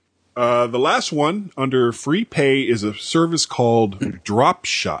 The last one under free pay is a service called Drop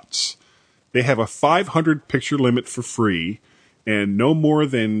Shots. They have a 500 picture limit for free and no more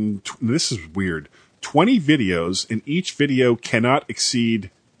than, this is weird, 20 videos, and each video cannot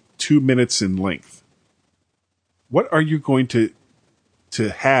exceed 2 minutes in length. What are you going to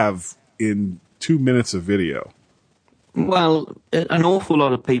have in 2 minutes of video? Well, an awful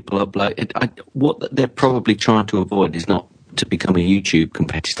lot of people upload. What they're probably trying to avoid is not to become a YouTube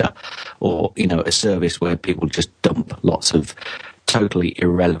competitor or, a service where people just dump lots of totally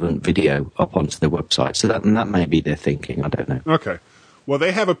irrelevant video up onto their website. So that may be their thinking. I don't know. Okay. Well,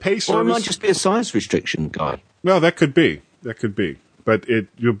 they have a pay service. Or it might just be a size restriction, Guy. Well, that could be. But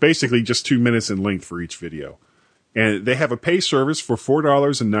you're basically just 2 minutes in length for each video. And they have a pay service for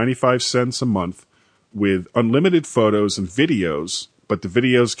 $4.95 a month with unlimited photos and videos, but the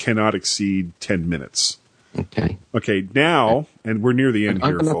videos cannot exceed 10 minutes. Okay, now, and we're near the end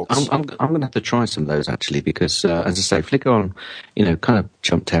here, folks. I'm going to have to try some of those, actually, because, as I say, Flickr on, kind of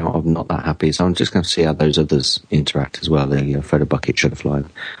jumped out. I'm not that happy, so I'm just going to see how those others interact as well, the PhotoBucket, Shutterfly, and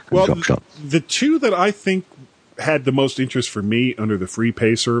Dropshot. The two that I think had the most interest for me under the free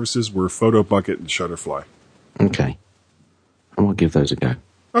pay services were PhotoBucket and Shutterfly. Okay. I'm going to give those a go.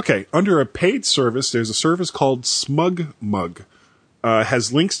 Okay, under a paid service, there's a service called SmugMug.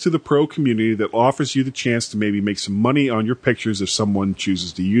 Has links to the pro community that offers you the chance to maybe make some money on your pictures if someone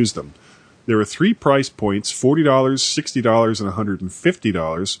chooses to use them. There are 3 price points, $40, $60, and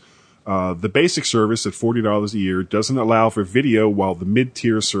 $150. The basic service at $40 a year doesn't allow for video, while the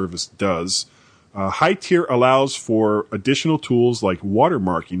mid-tier service does. High tier allows for additional tools like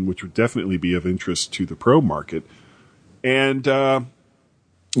watermarking, which would definitely be of interest to the pro market. And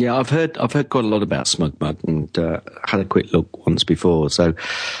yeah, I've heard quite a lot about SmugMug and had a quick look once before. So,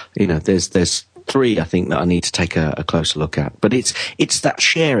 there's 3 I think that I need to take a closer look at. But it's that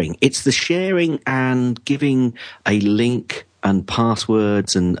sharing. It's the sharing and giving a link and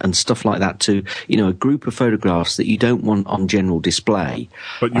passwords and stuff like that to a group of photographs that you don't want on general display.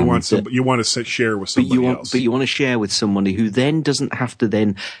 But you want to share with somebody else. But you want to share with somebody who then doesn't have to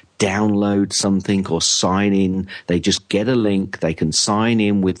then download something or sign in. They just get a link. They can sign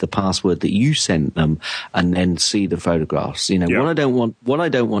in with the password that you sent them and then see the photographs. What I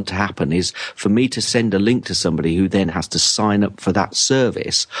don't want to happen is for me to send a link to somebody who then has to sign up for that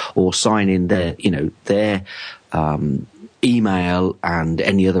service or sign in their email and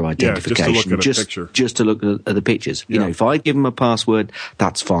any other identification just to look at the pictures. If I give them a password,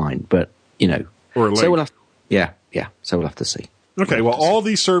 that's fine. But or a link. So we'll have to see. Okay, well, all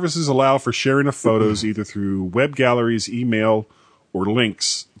these services allow for sharing of photos either through web galleries, email, or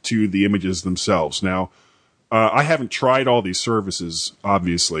links to the images themselves. Now, I haven't tried all these services,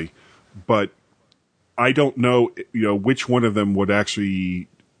 obviously, but I don't know, which one of them would actually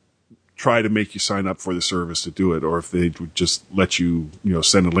try to make you sign up for the service to do it, or if they would just let you,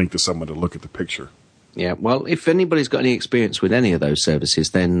 send a link to someone to look at the picture. Yeah, well, if anybody's got any experience with any of those services,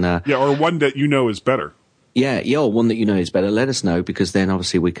 then... or one that is better. Yeah, or one that is better, let us know, because then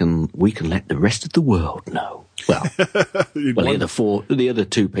obviously we can let the rest of the world know. Well, the other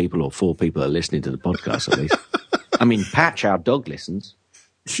 2 people or 4 people are listening to the podcast, at least. I mean, Patch, our dog, listens.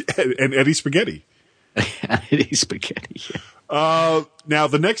 And Eddie Spaghetti. Eddie Spaghetti, yeah. Now,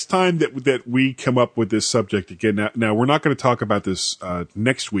 the next time that we come up with this subject again, now we're not going to talk about this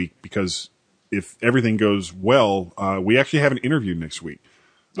next week, because if everything goes well, we actually have an interview next week.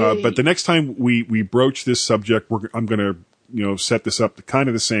 But the next time we broach this subject, I'm going to set this up kind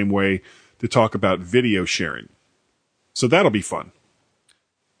of the same way to talk about video sharing. So that'll be fun.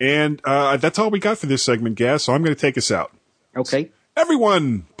 And that's all we got for this segment, Gaz. So I'm going to take us out. Okay.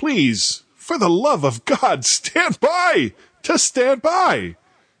 Everyone, please, for the love of God, stand by. Just stand by.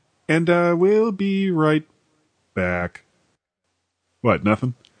 And we'll be right back. What,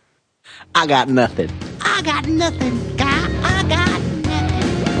 nothing? I got nothing. I got nothing, guy. I got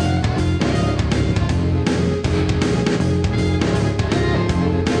nothing.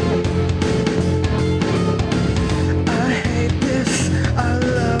 I hate this. I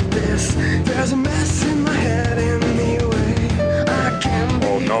love this. There's a mess in my head anyway. I can't.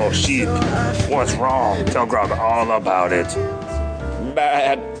 Oh no, Sheep. What's wrong? Tell Grog all about it.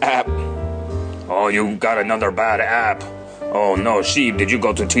 Bad app. Oh, you got another bad app. Oh no, Sheep, did you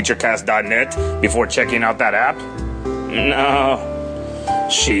go to teachercast.net before checking out that app? No.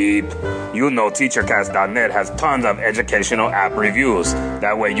 Sheep, teachercast.net has tons of educational app reviews.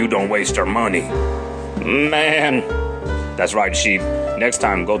 That way you don't waste your money. Man. That's right, Sheep. Next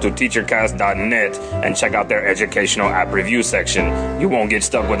time, go to teachercast.net and check out their educational app review section. You won't get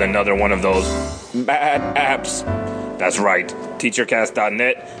stuck with another one of those bad apps. That's right.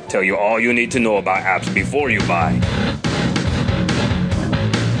 Teachercast.net tell you all you need to know about apps before you buy.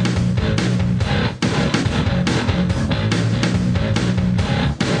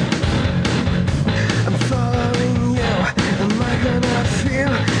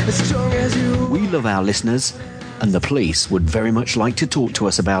 We love our listeners, and the police would very much like to talk to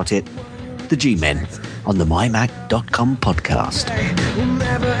us about it. The G-Men on the MyMac.com podcast. You'll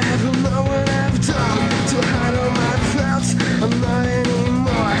never ever know what I've done to hide all my thoughts. I'm not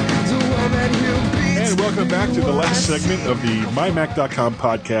anymore the one that you'll be. And welcome back to the last segment of the MyMac.com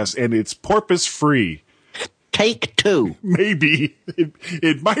podcast, and it's porpoise-free. Take 2. Maybe.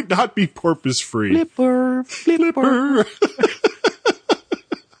 It might not be porpoise-free. Flipper.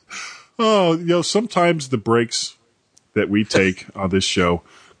 Oh, sometimes the breaks that we take on this show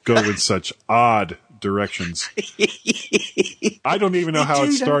go in such odd directions. I don't even know how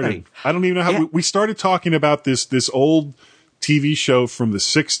it started. I don't even know how we started talking about this old TV show from the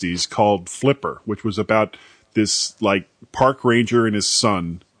 60s called Flipper, which was about this like park ranger and his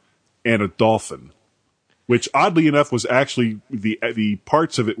son and a dolphin, which oddly enough was actually the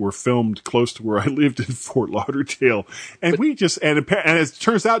parts of it were filmed close to where I lived in Fort Lauderdale. And and as it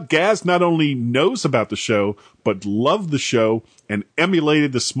turns out, Gaz not only knows about the show, but loved the show and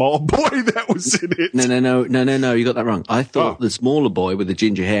emulated the small boy that was in it. No, you got that wrong. I thought the smaller boy with the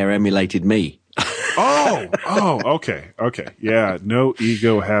ginger hair emulated me. Okay. Yeah, no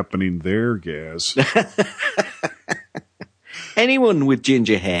ego happening there, Gaz. Anyone with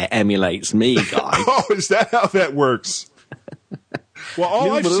ginger hair emulates me, guy. Is that how that works?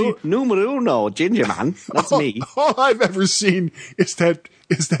 Well, numero uno, ginger man. That's me. All I've ever seen is that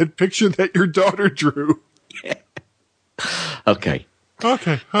picture that your daughter drew. Yeah. Okay.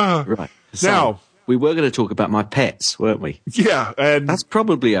 Right. So, now, we were going to talk about my pets, weren't we? Yeah. And that's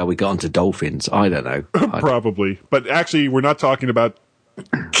probably how we got onto dolphins. I don't know. Probably. But actually, we're not talking about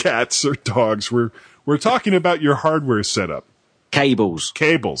cats or dogs. We're talking about your hardware setup. Cables,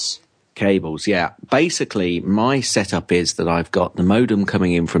 yeah. Basically, my setup is that I've got the modem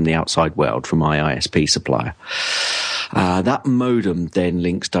coming in from the outside world from my ISP supplier. That modem then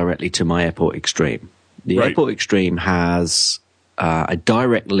links directly to my Airport Extreme. The Airport Extreme has a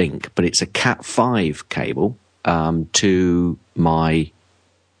direct link, but it's a Cat5 cable to my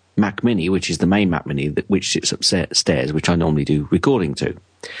Mac Mini, which is the main Mac Mini, which sits upstairs, which I normally do recording to.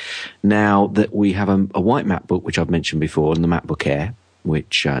 Now that we have a white MacBook, which I've mentioned before, and the MacBook Air,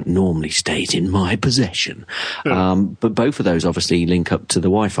 which normally stays in my possession. But both of those obviously link up to the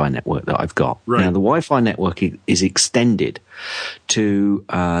Wi-Fi network that I've got. Right. Now, the Wi-Fi network is extended to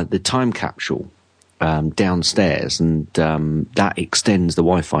the time capsule downstairs, and that extends the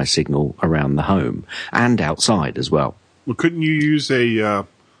Wi-Fi signal around the home and outside as well. Well, couldn't you use a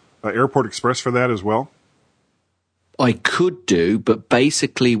Airport Express for that as well? I could do, but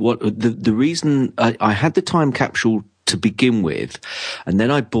basically what the reason I had the time capsule to begin with, and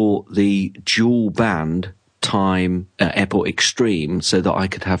then I bought the dual band time Airport Extreme so that I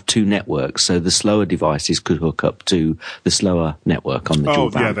could have two networks, so the slower devices could hook up to the slower network on the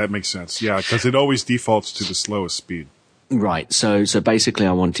dual band. Oh, yeah, that makes sense. Yeah, because it always defaults to the slowest speed. Right. So basically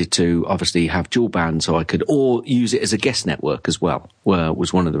I wanted to obviously have dual band so I could, or use it as a guest network as well,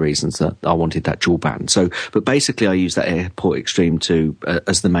 was one of the reasons that I wanted that dual band. So, but basically I used that Airport Extreme to,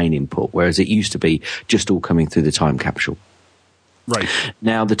 as the main input, whereas it used to be just all coming through the time capsule. Right.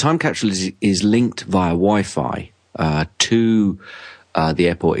 Now the time capsule is linked via Wi-Fi, to, the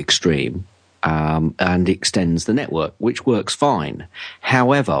Airport Extreme. And extends the network, which works fine.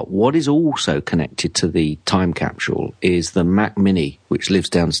 However, what is also connected to the time capsule is the Mac Mini, which lives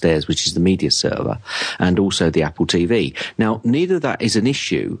downstairs, which is the media server, and also the Apple TV. Now, neither of that is an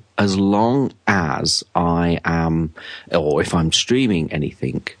issue as long as I am, or if I'm streaming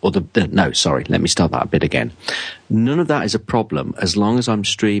anything, or no, sorry, let me start that bit again. None of that is a problem as long as I'm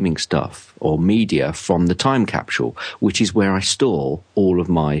streaming stuff or media from the time capsule, which is where I store all of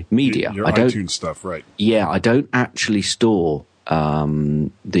my media. Your iTunes stuff, right? Yeah, I don't actually store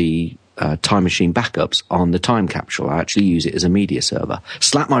the Time Machine backups on the time capsule. I actually use it as a media server.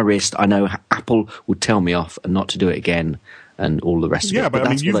 Slap my wrist. I know Apple would tell me off and not to do it again, and all the rest of it. Yeah, but I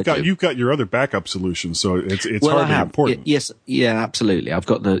mean, you've got your other backup solution, so it's hardly important. Yes, yeah, absolutely. I've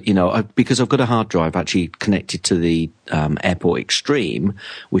got because I've got a hard drive actually connected to the Airport Extreme,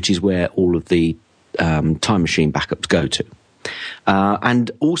 which is where all of the Time Machine backups go to. And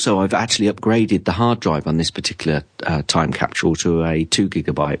also I've actually upgraded the hard drive on this particular time capsule to a 2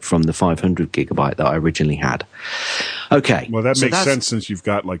 gigabyte from the 500 gigabyte that I originally had. Okay. Well, that makes sense since you've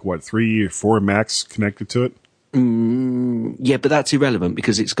got 3 or 4 Macs connected to it. Yeah, but that's irrelevant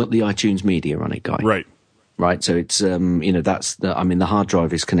because it's got the iTunes media on it, Guy. Right. Right. So it's, the hard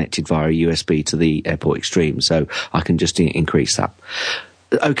drive is connected via USB to the Airport Extreme, so I can just increase that.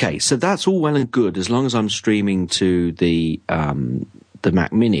 Okay, so that's all well and good as long as I'm streaming to the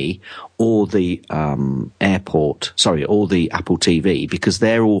Mac Mini or the or the Apple TV, because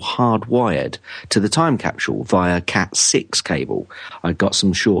they're all hardwired to the time capsule via Cat6 cable. I got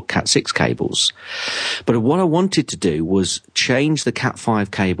some short Cat6 cables. But what I wanted to do was change the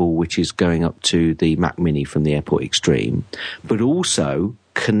Cat5 cable, which is going up to the Mac Mini from the Airport Extreme, but also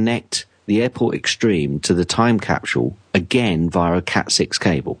connect the Airport Extreme to the time capsule again via a Cat6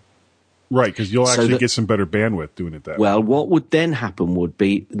 cable. Right, because you'll actually get some better bandwidth doing it that way. Well, what would then happen would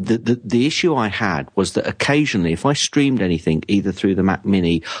be the issue I had was that occasionally, if I streamed anything either through the Mac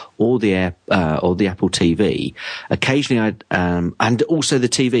Mini or the Apple TV, occasionally I'd and also the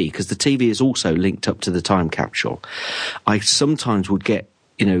TV, because the TV is also linked up to the time capsule, I sometimes would get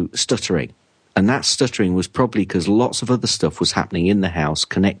stuttering. And that stuttering was probably because lots of other stuff was happening in the house,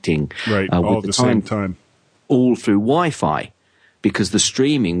 connecting all at the same time, all through Wi-Fi, because the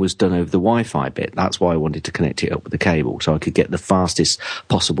streaming was done over the Wi-Fi bit. That's why I wanted to connect it up with the cable, so I could get the fastest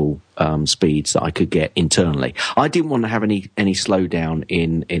possible speeds that I could get internally. I didn't want to have any slowdown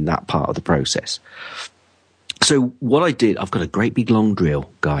in that part of the process. So what I did, I've got a great big long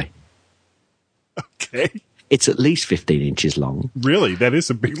drill, Guy. Okay. It's at least 15 inches long. Really? That is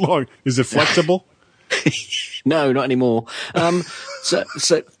a big long. Is it flexible? No, not anymore. So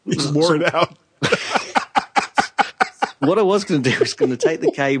you wore it out. What I was going to do was going to take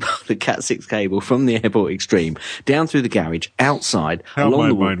the cable, the Cat6 cable from the Airport Extreme down through the garage, outside, along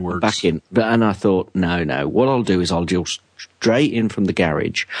the wall, back in. And I thought, no. What I'll do is I'll drill straight in from the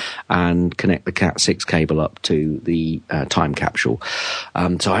garage and connect the Cat6 cable up to the time capsule.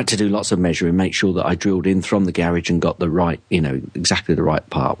 So I had to do lots of measuring, make sure that I drilled in from the garage and got the right, exactly the right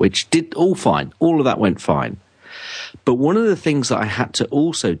part, which did all fine. All of that went fine. But one of the things that I had to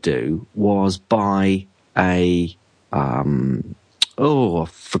also do was buy I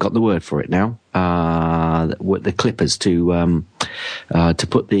forgot the word for it now. The clippers to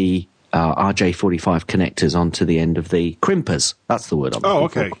put the RJ45 connectors onto the end of the crimpers. That's the word I'm looking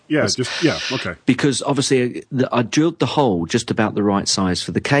for. Okay. Yeah, okay. Because obviously I drilled the hole just about the right size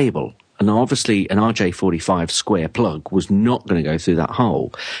for the cable. And obviously an RJ45 square plug was not going to go through that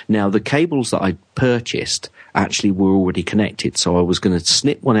hole. Now, the cables that I purchased actually were already connected, so I was going to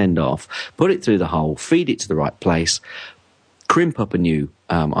snip one end off, put it through the hole, feed it to the right place, crimp up a new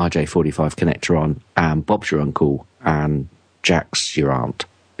RJ45 connector on, and Bob's your uncle, and Jack's your aunt,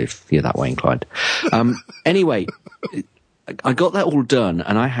 if you're that way inclined. Anyway, I got that all done,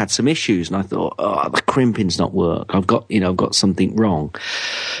 and I had some issues, and I thought, the crimping's not work. I've got something wrong.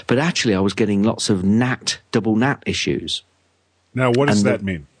 But actually, I was getting lots of double NAT issues. Now, what does that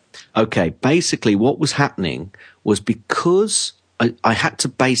mean? Okay, basically what was happening was because I had to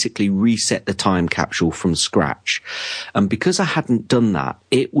basically reset the time capsule from scratch. And because I hadn't done that,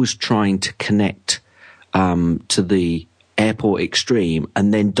 it was trying to connect to the Airport Extreme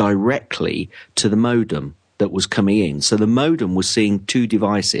and then directly to the modem that was coming in. So the modem was seeing two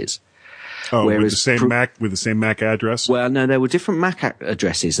devices. Oh, with the same MAC address? Well, no, there were different MAC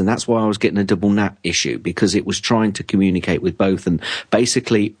addresses, and that's why I was getting a double NAT issue, because it was trying to communicate with both, and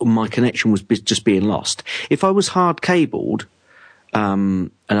basically my connection was just being lost. If I was hard cabled,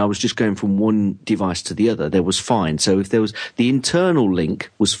 and I was just going from one device to the other, there was fine. So if there was, the internal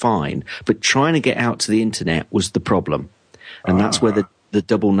link was fine, but trying to get out to the internet was the problem. And that's where the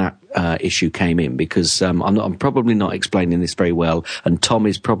double NAT issue came in, because I'm probably not explaining this very well, and Tom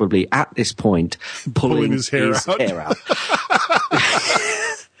is probably at this point pulling his hair out.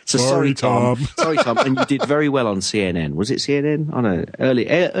 So sorry, Tom. Sorry, Tom. And you did very well on CNN. Was it CNN? I don't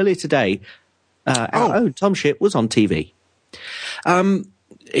know. Earlier today, our own Tom Ship was on TV,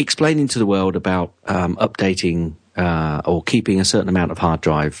 explaining to the world about updating or keeping a certain amount of hard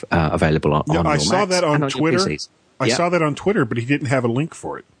drive available on your Macs. I saw that on Twitter. I saw that on Twitter, but he didn't have a link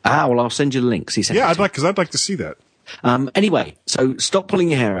for it. Well, I'll send you the links. He said, "Yeah, I'd like to see that." Anyway, so stop pulling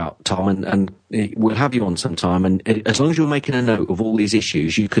your hair out, Tom, and we'll have you on sometime. And as long as you're making a note of all these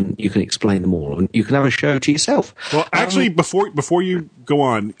issues, you can explain them all, and you can have a show to yourself. Well, actually, before you go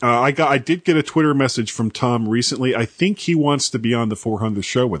on, I did get a Twitter message from Tom recently. I think he wants to be on the 400th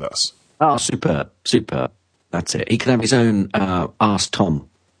show with us. Oh, superb. That's it. He can have his own Ask Tom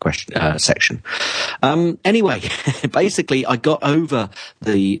section. Anyway, basically, I got over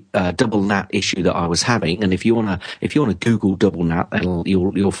the double NAT issue that I was having, and if you wanna Google double NAT,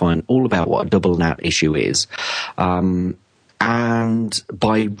 you'll find all about what a double NAT issue is. And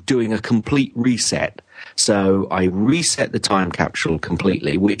by doing a complete reset, so I reset the time capsule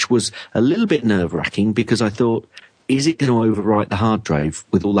completely, which was a little bit nerve-wracking, because I thought, is it going to overwrite the hard drive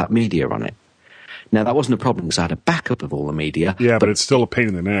with all that media on it? Now, that wasn't a problem because I had a backup of all the media. Yeah, but it's still a pain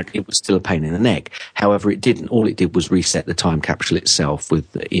in the neck. It was still a pain in the neck. However, it didn't. All it did was reset the time capsule itself with,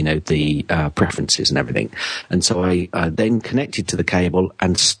 the preferences and everything. And so I then connected to the cable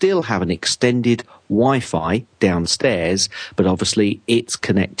and still have an extended Wi-Fi downstairs, but obviously it's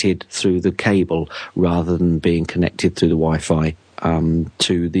connected through the cable rather than being connected through the Wi-Fi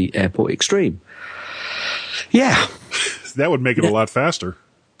to the Airport Extreme. Yeah. That would make it a lot faster.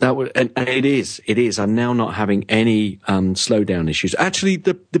 That would, and it is. I'm now not having any slowdown issues. Actually,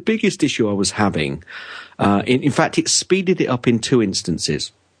 the biggest issue I was having, in fact, it speeded it up in two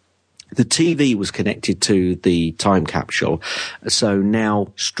instances. The TV was connected to the time capsule, so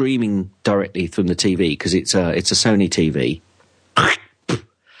now streaming directly from the TV, because it's a Sony TV.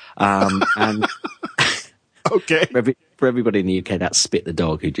 And okay, for everybody in the UK, that's Spit the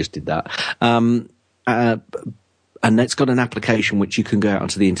dog who just did that. And it's got an application which you can go out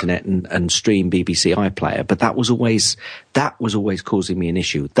onto the internet and stream BBC iPlayer. But that was always causing me an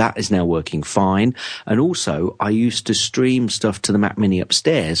issue. That is now working fine. And also, I used to stream stuff to the Mac Mini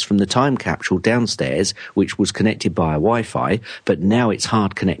upstairs from the time capsule downstairs, which was connected via Wi-Fi. But now it's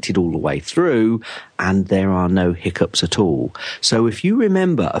hard connected all the way through, and there are no hiccups at all. So if you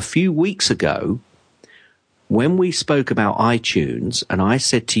remember a few weeks ago, when we spoke about iTunes, and I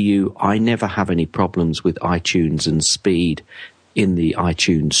said to you, I never have any problems with iTunes and speed in the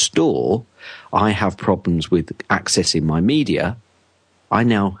iTunes store. I have problems with accessing my media. I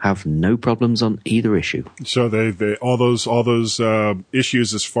now have no problems on either issue. So they all those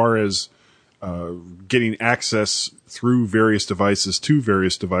issues as far as getting access through various devices to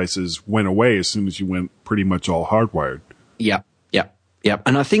various devices went away as soon as you went pretty much all hardwired. Yeah. Yeah,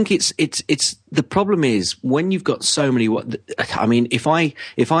 and I think it's the problem is when you've got so many. I mean, if I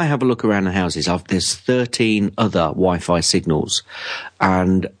have a look around the houses, there's 13 other Wi-Fi signals,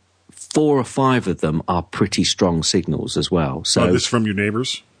 and 4 or 5 of them are pretty strong signals as well. So this from your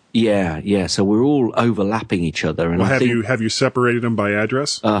neighbors? Yeah. So we're all overlapping each other. And have you separated them by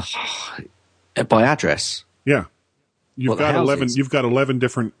address? By address? Yeah, you've got 11. You've got 11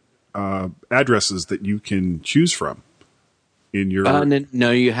 different addresses that you can choose from. In your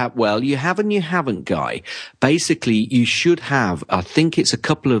no, you have. Well, you have and you haven't, Guy. Basically, you should have. I think it's a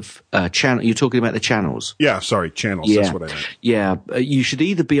couple of channels. You're talking about the channels. Yeah, sorry, channels. Yeah. That's what I meant. Yeah, you should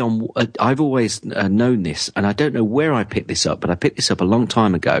either be on. I've always known this, and I don't know where I picked this up, but I picked this up a long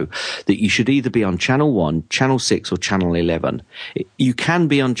time ago. That you should either be on channel 1, channel 6, or channel 11. You can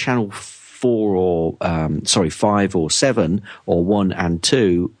be on channel 4 or 5 or 7 or 1 and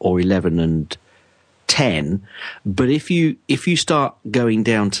 2 or 11 and 10, but if you start going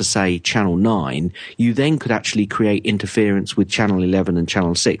down to say channel 9, you then could actually create interference with channel 11 and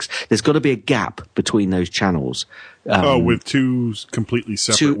channel 6. There's got to be a gap between those channels. With two completely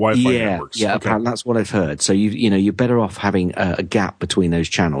separate Wi-Fi networks. Yeah, okay. Apparently that's what I've heard. So you're better off having a gap between those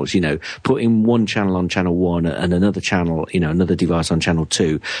channels. Putting one channel on channel 1 and another channel, another device on channel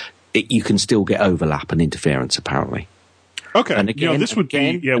 2. You can still get overlap and interference, apparently. Okay. And again, this would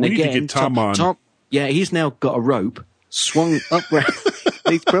be. Yeah, we need to get Tom on. Yeah, he's now got a rope swung up.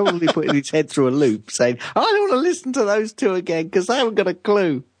 He's probably putting his head through a loop, saying, "I don't want to listen to those two again because they haven't got a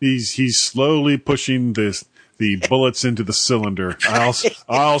clue." He's slowly pushing the bullets into the cylinder.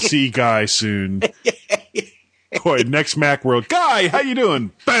 I'll see Guy soon. Boy, next Macworld. Guy, how you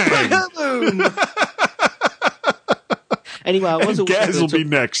doing? Bang! Anyway, I was also Gaz will be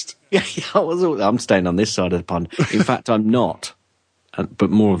next. Yeah, I'm staying on this side of the pond. In fact, I'm not. But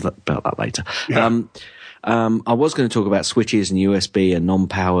more about that later. Yeah. I was going to talk about switches and USB and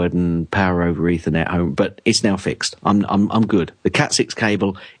non-powered and power over Ethernet home, but it's now fixed. I'm good. The Cat6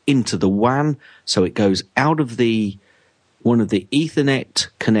 cable into the WAN, so it goes out of one of the Ethernet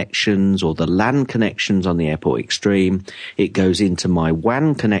connections or the LAN connections on the Airport Extreme. It goes into my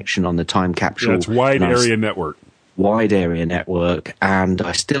WAN connection on the Time Capsule. Yeah, it's wide area network. Wide area network, and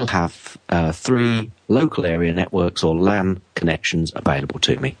I still have 3 local area networks or LAN connections available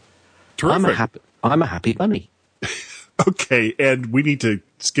to me. Terrific. I'm a happy bunny. Okay, and we need to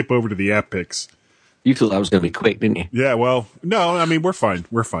skip over to the app picks. You thought that was going to be quick, didn't you? Yeah, well, no, I mean, we're fine.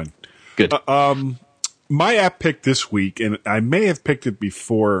 Good. My app pick this week, and I may have picked it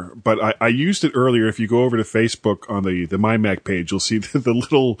before, but I used it earlier. If you go over to Facebook on the MyMac page, you'll see the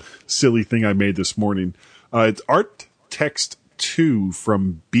little silly thing I made this morning. It's Art Text 2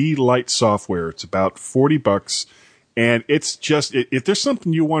 from B-Light Software. It's about $40, and it's just if there's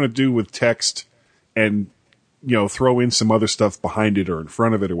something you want to do with text and throw in some other stuff behind it or in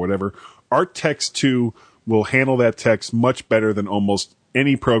front of it or whatever, Art Text 2 will handle that text much better than almost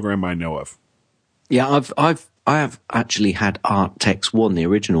any program I know of. Yeah, I have actually had Art Text 1, the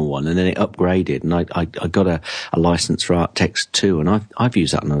original one, and then it upgraded, and I got a license for Art Text 2, and I've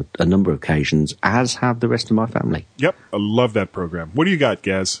used that on a number of occasions, as have the rest of my family. Yep, I love that program. What do you got,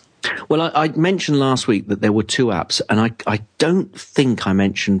 Gaz? Well, I mentioned last week that there were 2 apps, and I don't think I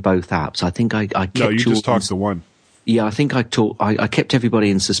mentioned both apps. I think I kept No, you just talked to one. Yeah, I think I kept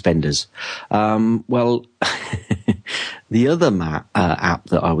everybody in suspenders. Well, the other app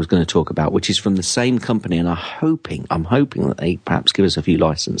that I was going to talk about, which is from the same company, and I'm hoping that they perhaps give us a few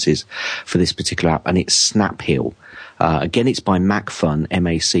licenses for this particular app, and it's Snaphill. Again, it's by MacPhun,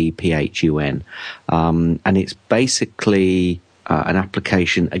 MacPhun, and it's basically an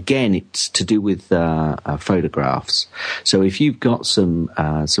application. Again, it's to do with photographs. So if you've got some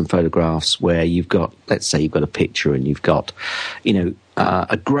photographs where you've got, let's say you've got a picture and you've got,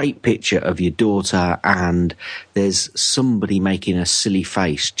 a great picture of your daughter and there's somebody making a silly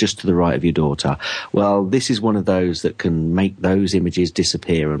face just to the right of your daughter. Well, this is one of those that can make those images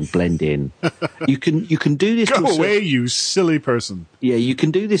disappear and blend in. You can do this. Go away, you silly person. Yeah, you can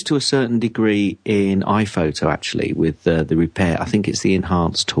do this to a certain degree in iPhoto, actually, with the repair. I think it's the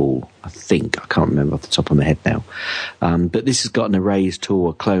enhance tool. I can't remember off the top of my head now. But this has got an erase tool,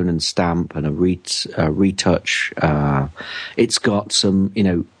 a clone and stamp, and a retouch. It's got some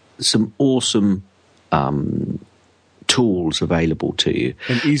awesome tools available to you.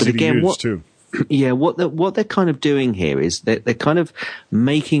 And easy to use, too. Yeah, what they're kind of doing here is they're kind of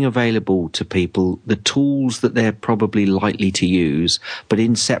making available to people the tools that they're probably likely to use, but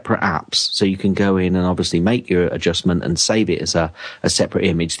in separate apps. So you can go in and obviously make your adjustment and save it as a separate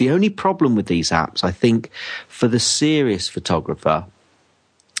image. The only problem with these apps, I think, for the serious photographer,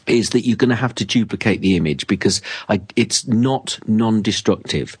 is that you're going to have to duplicate the image because it's not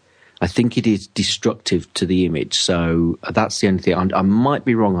non-destructive. I think it is destructive to the image. So that's the only thing. I might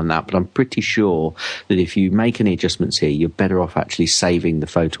be wrong on that, but I'm pretty sure that if you make any adjustments here, you're better off actually saving the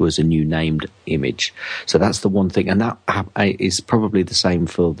photo as a new named image. So that's the one thing. And that is probably the same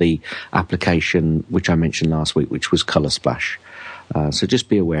for the application which I mentioned last week, which was Color Splash. So just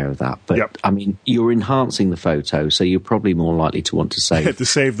be aware of that. But, yep. I mean, you're enhancing the photo, so you're probably more likely to want to save. You have to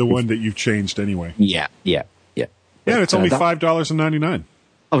save the one that you've changed anyway. Yeah. Yeah, it's only $5.99.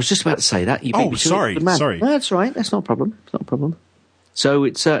 I was just about to say that. Sorry. No, that's right. That's not a problem. It's not a problem. So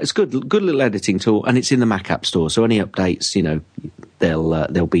it's good little editing tool, and it's in the Mac App Store. So any updates,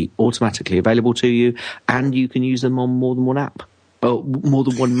 they'll be automatically available to you, and you can use them on more than one app, or more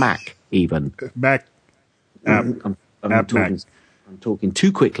than one Mac even. Mac app. I'm I'm talking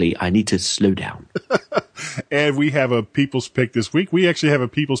too quickly. I need to slow down. And we have a People's Pick this week. We actually have a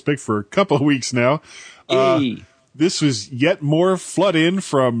People's Pick for a couple of weeks now. This was yet more flood in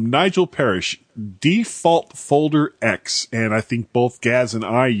from Nigel Parrish, Default Folder X. And I think both Gaz and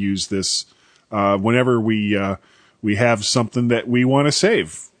I use this whenever we have something that we want to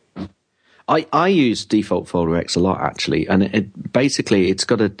save. I use Default Folder X a lot, actually. And it's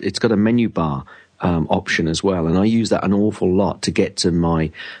got a menu bar option as well, and I use that an awful lot to get to my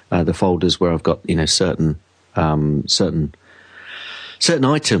the folders where I've got certain items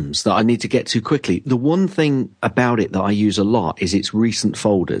that I need to get to quickly. The one thing about it that I use a lot is its recent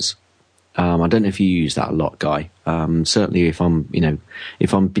folders. I don't know if you use that a lot, Guy. Certainly if I've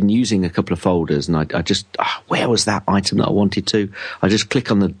been using a couple of folders and I just, where was that item that I wanted to? I just click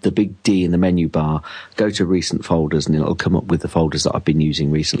on the big D in the menu bar, go to recent folders, and it'll come up with the folders that I've been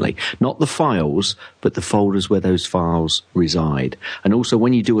using recently. Not the files, but the folders where those files reside. And also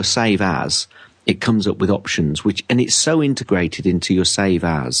when you do a save as, it comes up with options, and it's so integrated into your save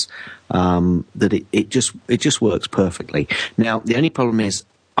as, that it just works perfectly. Now, the only problem is,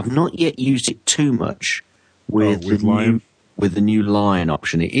 I've not yet used it too much with the new Lion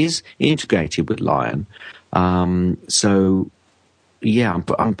option. It is integrated with Lion, so yeah, I'm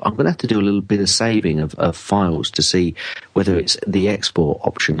going to have to do a little bit of saving of files to see whether it's the export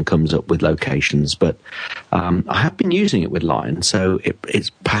option comes up with locations. But I have been using it with Lion, so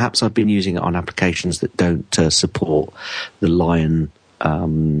it's perhaps I've been using it on applications that don't support the Lion.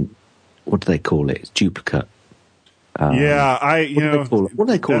 What do they call it? It's duplicate. What do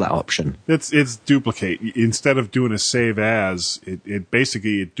they call that option? It's duplicate. Instead of doing a save as, it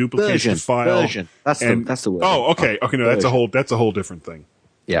basically duplicates the file. Version. That's the word. Oh, okay. Okay, no, that's a whole different thing.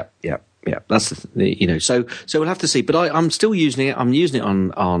 Yeah. That's So we'll have to see. But I'm still using it. I'm using it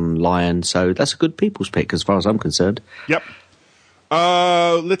on Lion. So that's a good People's Pick as far as I'm concerned. Yep.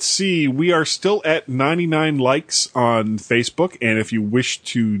 Let's see. We are still at 99 likes on Facebook, and if you wish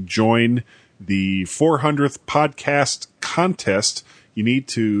to join the 400th podcast contest, you need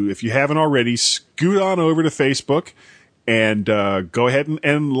to, if you haven't already, scoot on over to Facebook and go ahead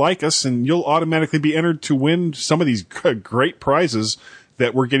and like us, and you'll automatically be entered to win some of these great prizes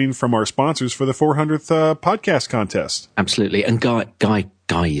that we're getting from our sponsors for the 400th podcast contest. Absolutely. And Guy,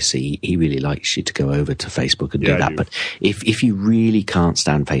 you see, he really likes you to go over to Facebook and do that. But if you really can't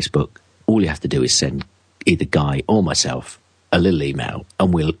stand Facebook, all you have to do is send either Guy or myself a little email,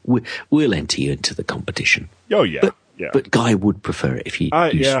 and we'll enter you into the competition. Oh yeah, but Guy would prefer it if you.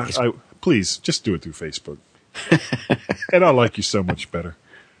 Please just do it through Facebook, and I'll like you so much better.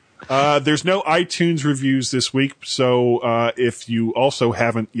 There's no iTunes reviews this week, so if you also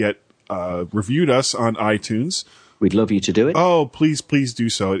haven't yet reviewed us on iTunes, we'd love you to do it. Oh, please do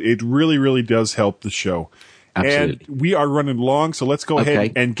so. It really, really does help the show. Absolutely. And we are running long, so let's go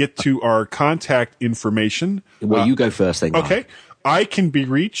ahead and get to our contact information. Well, you go first then. Okay. I can be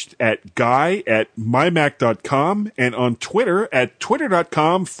reached at guy@mymac.com and on Twitter at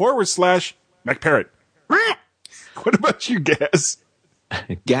twitter.com/MacParrot. What about you, Gaz?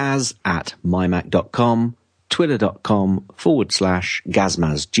 Gaz@mymac.com, twitter.com/Gazmaz,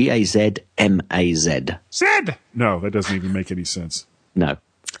 Gazmaz. Zed! No, that doesn't even make any sense. No.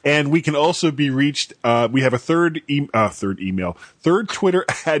 And we can also be reached, we have a third Twitter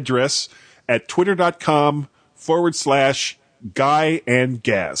address at twitter.com/Guy and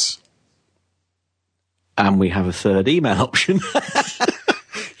Gaz. And we have a third email option.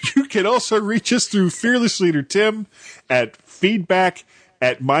 You can also reach us through Fearless Leader Tim at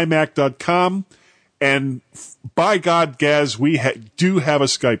feedback@mymac.com. And by God, Gaz, we do have a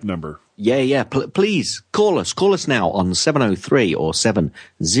Skype number. Yeah. Please call us. Call us now on 703 or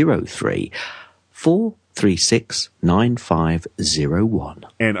 703 436 9501.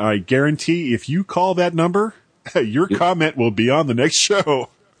 And I guarantee if you call that number, your comment will be on the next show.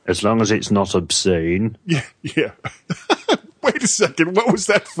 As long as it's not obscene. Yeah. Wait a second. What was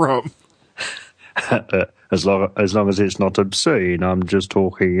that from? As long as it's not obscene, I'm just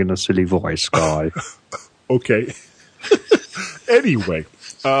talking in a silly voice, Guy. Okay. Anyway,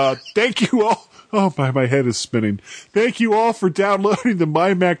 thank you all. Oh, my head is spinning. Thank you all for downloading the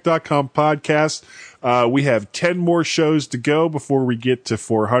MyMac.com podcast. We have 10 more shows to go before we get to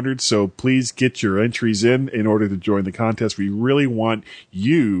 400, so please get your entries in order to join the contest. We really want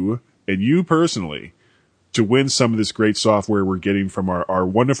you, and you personally, to win some of this great software we're getting from our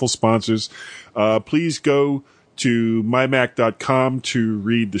wonderful sponsors. Please go to mymac.com to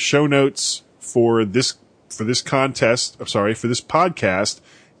read the show notes for this podcast,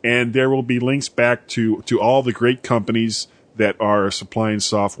 and there will be links back to all the great companies that are supplying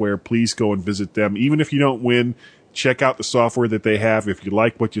software. Please go and visit them. Even if you don't win, Check out the software that they have. If you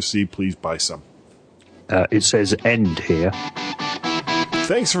like what you see, please buy some. It says end here.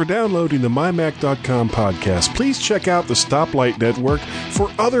 Thanks for downloading the MyMac.com podcast. Please check out the Stoplight Network for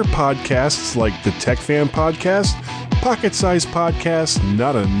other podcasts like the Tech Fan Podcast, Pocket Size Podcast,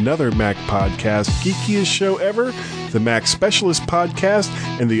 Not Another Mac Podcast, Geekiest Show Ever, the Mac Specialist Podcast,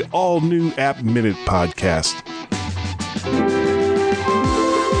 and the all-new App Minute Podcast.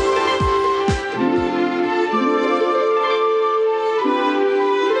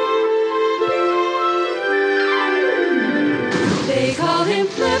 They call him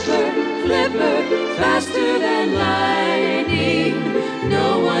Flipper, faster than lightning.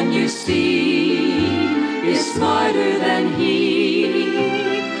 No one you see is smarter than he.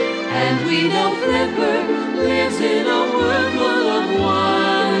 And we know Flipper lives in a world full of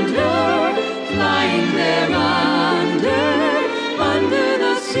wonder, flying there under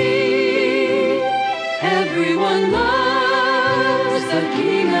the sea. Everyone loves the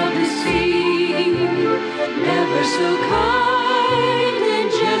king of the sea, never so kind and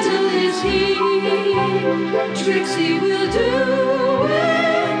gentle is he. Tricks he will do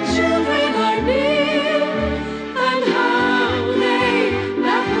when children are near, and how they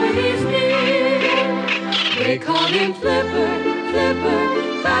laugh when he's near. They call him Flipper,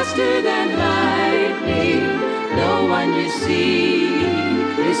 faster than lightning. No one you see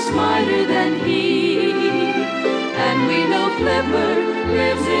is smarter than he. And we know Flipper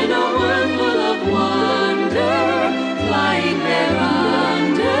lives in a world full of wonder, flying there